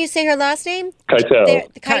 is that how you say her last name?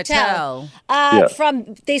 Keitel.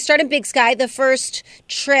 They started Big Sky, the first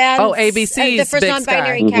ABC's the first Big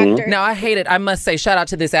non-binary Sky. character. Now, I hate it. I must say, shout out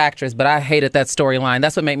to this actress, but I hated that storyline.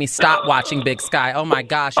 That's what made me stop watching Big Sky. Oh my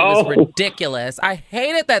gosh, it was ridiculous. I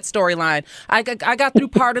hated that storyline. I got through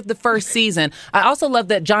part of the first season. I also love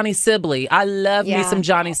that Johnny Sibley. I love me some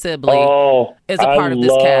Johnny Sibley is a part of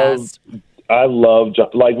this cast. I love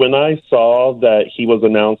like when I saw that he was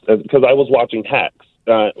announced, because I was watching Hacks.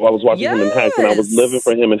 I was watching him in Hacks, and I was living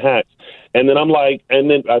for him in Hacks. And then I'm like, and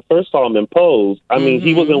then I first saw him in Pose. I mean,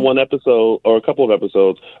 he was in one episode or a couple of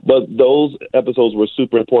episodes, but those episodes were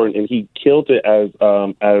super important, and he killed it as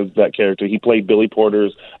that character. He played Billy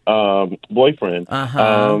Porter's boyfriend,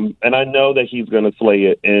 and I know that he's going to slay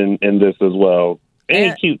it in this as well. And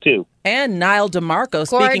he's cute too. And Niall DeMarco.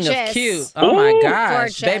 Speaking of cute, oh my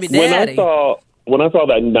gosh, baby daddy. When I saw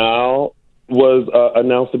that Niall was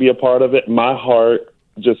announced to be a part of it, my heart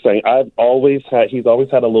just saying, he's always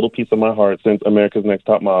had a little piece of my heart since America's Next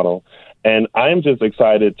Top Model. And I'm just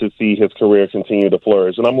excited to see his career continue to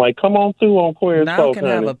flourish. And I'm like, come on through on Queer as Folk, can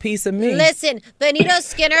have a piece of me. Listen, Benito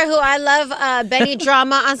Skinner, who I love, Benny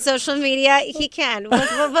Drama on social media, he can.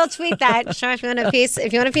 We'll tweet that. Shar, if you want a piece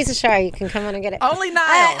of Shar, you can come on and get it. Only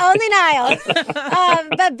Niall. Only Niall.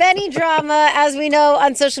 But Benny Drama, as we know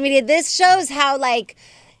on social media, this shows how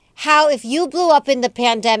if you blew up in the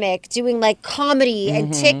pandemic doing like comedy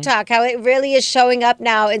and TikTok, how it really is showing up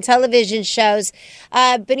now in television shows.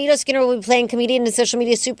 Benito Skinner will be playing comedian and social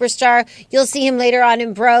media superstar. You'll see him later on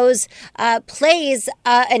in Bros. Plays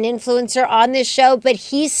an influencer on this show, but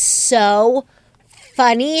he's so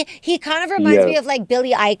funny. He kind of reminds me of like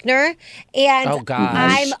Billy Eichner, and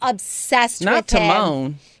I'm obsessed with him. Not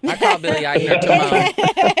Timon. I call Billy Eichner Timon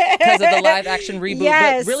because of the live action reboot.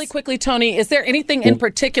 Yes. But really quickly, Tony, is there anything in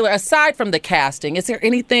particular, aside from the casting, is there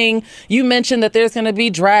anything, you mentioned that there's going to be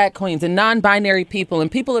drag queens and non-binary people and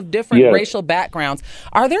people of different racial backgrounds.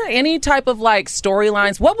 Are there any type of like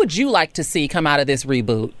storylines? What would you like to see come out of this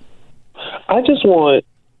reboot? I just want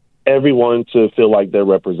everyone to feel like they're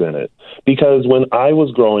represented. Because when I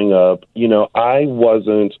was growing up, I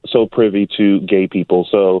wasn't so privy to gay people,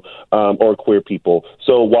 or queer people.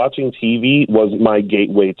 So watching TV was my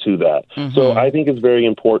gateway to that. So I think it's very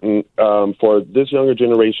important for this younger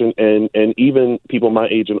generation and even people my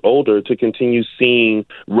age and older to continue seeing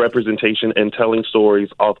representation and telling stories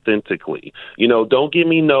authentically. Don't give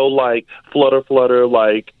me no like flutter,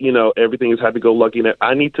 like, everything is happy-go-lucky.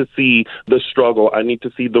 I need to see the struggle. I need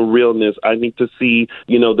to see the realness. I need to see,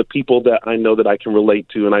 the people that I know that I can relate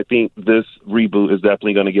to. And I think this reboot is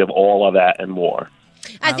definitely going to give all of that and more.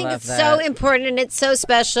 I think it's so important and it's so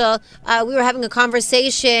special. We were having a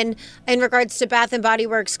conversation in regards to Bath & Body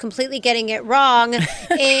Works completely getting it wrong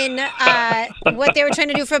in what they were trying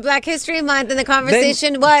to do for Black History Month. And the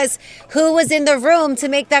conversation was who was in the room to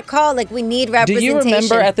make that call. Like, we need representation. Do you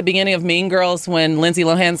remember at the beginning of Mean Girls when Lindsay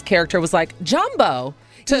Lohan's character was like, Jumbo?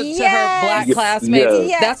 To her black classmates.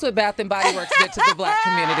 Yes. That's what Bath & Body Works did to the black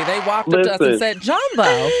community. They walked up to us and said,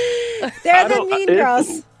 Jumbo. They're the Mean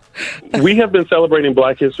Girls. We have been celebrating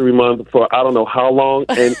Black History Month for I don't know how long,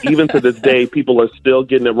 and even to this day, people are still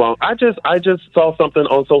getting it wrong. I just saw something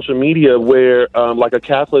on social media where like a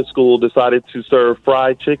Catholic school decided to serve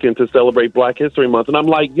fried chicken to celebrate Black History Month, and I'm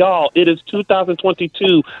like, y'all, it is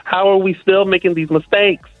 2022. How are we still making these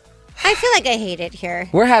mistakes? I feel like I hate it here.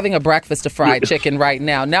 We're having a breakfast of fried chicken right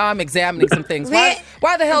now. Now I'm examining some things. Why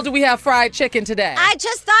the hell do we have fried chicken today? I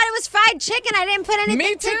just thought it was fried chicken. I didn't put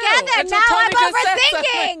anything together. Until now Tony I'm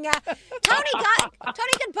overthinking. Tony,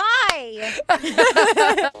 goodbye.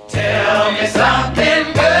 Tell me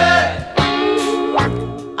something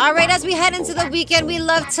good. All right, as we head into the weekend, we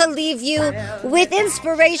love to leave you with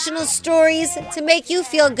inspirational stories to make you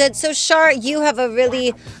feel good. So, Shar, you have a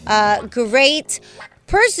really great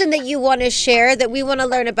person that you want to share that we want to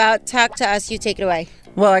learn about. Talk to us. You take it away.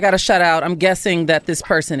 Well, I got to shout out. I'm guessing that this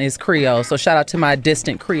person is Creole, so shout out to my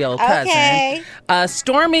distant Creole cousin. Okay.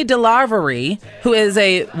 Stormy DeLarverie, who was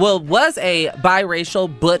a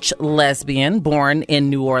biracial butch lesbian born in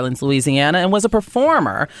New Orleans, Louisiana, and was a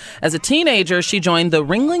performer. As a teenager, she joined the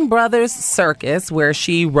Ringling Brothers Circus, where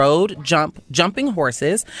she rode jumping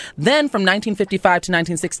horses. Then, from 1955 to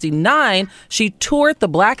 1969, she toured the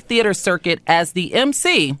Black theater circuit as the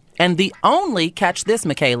MC. And the only, catch this,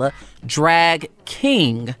 Michaela, drag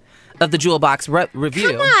king of the Jewel Box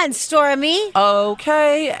Review. Come on, Stormy.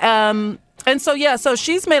 Okay. And so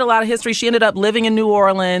she's made a lot of history. She ended up living in New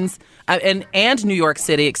Orleans and New York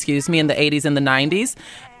City, in the 80s and the 90s.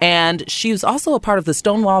 And she was also a part of the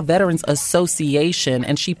Stonewall Veterans Association,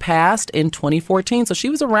 and she passed in 2014. So she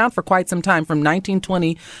was around for quite some time, from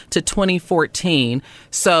 1920 to 2014.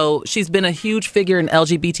 So she's been a huge figure in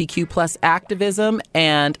LGBTQ plus activism,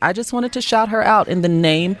 and I just wanted to shout her out in the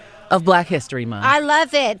name of Black History Month. I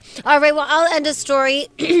love it. All right, well, I'll end a story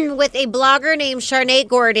with a blogger named Sharnae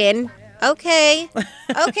Gordon. Okay,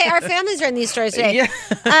 our families are in these stories today.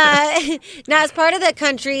 Yeah. Now, as part of the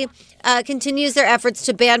country continues their efforts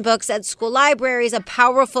to ban books at school libraries, a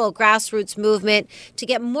powerful grassroots movement to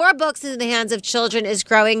get more books into the hands of children is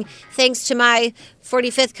growing, thanks to my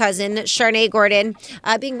 45th cousin, Sharnae Gordon,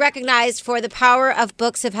 being recognized for the power of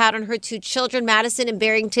books have had on her two children, Madison and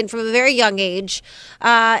Barrington, from a very young age.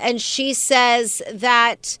 And she says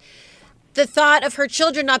that the thought of her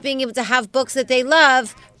children not being able to have books that they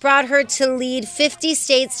love brought her to lead 50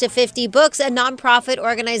 States to 50 Books, a nonprofit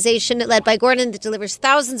organization led by Gordon that delivers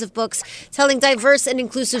thousands of books telling diverse and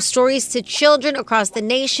inclusive stories to children across the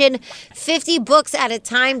nation, 50 books at a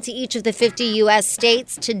time to each of the 50 U.S.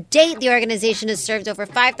 states. To date, the organization has served over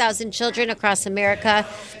 5,000 children across America.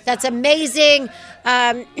 That's amazing.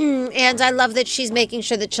 And I love that she's making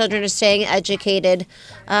sure that children are staying educated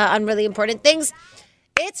on really important things.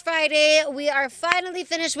 It's Friday. We are finally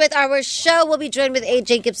finished with our show. We'll be joined with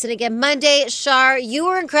AJ Gibson again Monday. Shar, you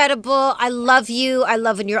were incredible. I love you. I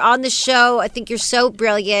love when you're on the show. I think you're so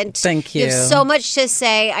brilliant. Thank you. You have so much to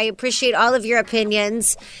say. I appreciate all of your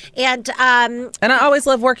opinions. And I always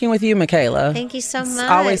love working with you, Michaela. Thank you so much. It's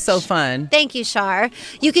always so fun. Thank you, Shar.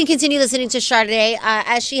 You can continue listening to Shar today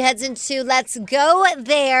as she heads into Let's Go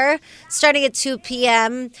There, starting at 2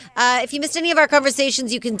 p.m. If you missed any of our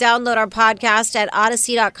conversations, you can download our podcast at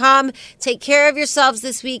Odyssey.com. Take care of yourselves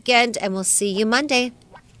this weekend, and we'll see you Monday.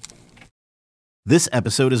 This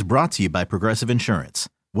episode is brought to you by Progressive Insurance.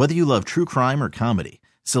 Whether you love true crime or comedy,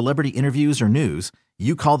 celebrity interviews or news,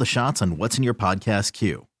 you call the shots on what's in your podcast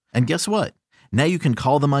queue. And guess what? Now you can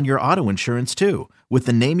call them on your auto insurance too with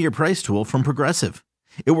the Name Your Price tool from Progressive.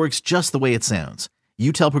 It works just the way it sounds.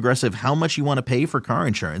 You tell Progressive how much you want to pay for car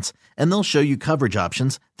insurance, and they'll show you coverage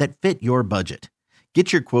options that fit your budget.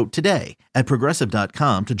 Get your quote today at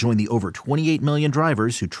Progressive.com to join the over 28 million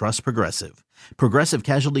drivers who trust Progressive. Progressive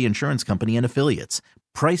Casualty Insurance Company and Affiliates.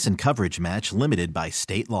 Price and coverage match limited by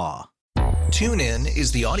state law. TuneIn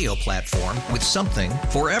is the audio platform with something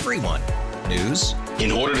for everyone. News. In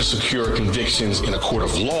order to secure convictions in a court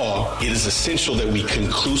of law, it is essential that we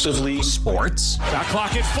conclusively. Sports. Shot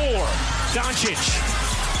clock at 4.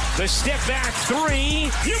 Doncic. The step back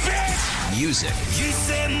 3. You bet. Music. You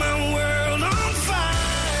set my world on fire.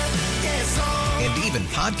 Yes, and even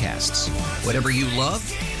podcasts. Whatever you love,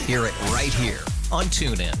 hear it right here on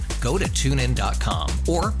TuneIn. Go to TuneIn.com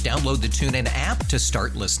or download the TuneIn app to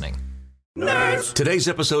start listening. Nerds. Today's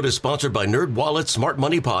episode is sponsored by NerdWallet's Smart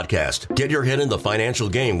Money Podcast. Get your head in the financial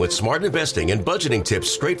game with smart investing and budgeting tips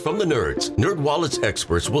straight from the nerds. NerdWallet's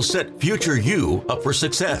experts will set future you up for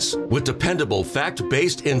success with dependable,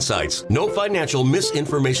 fact-based insights. No financial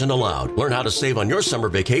misinformation allowed. Learn how to save on your summer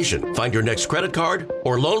vacation, find your next credit card,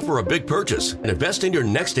 or loan for a big purchase, and invest in your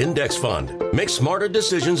next index fund. Make smarter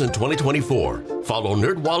decisions in 2024. Follow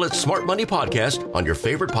NerdWallet's Smart Money Podcast on your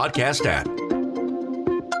favorite podcast app.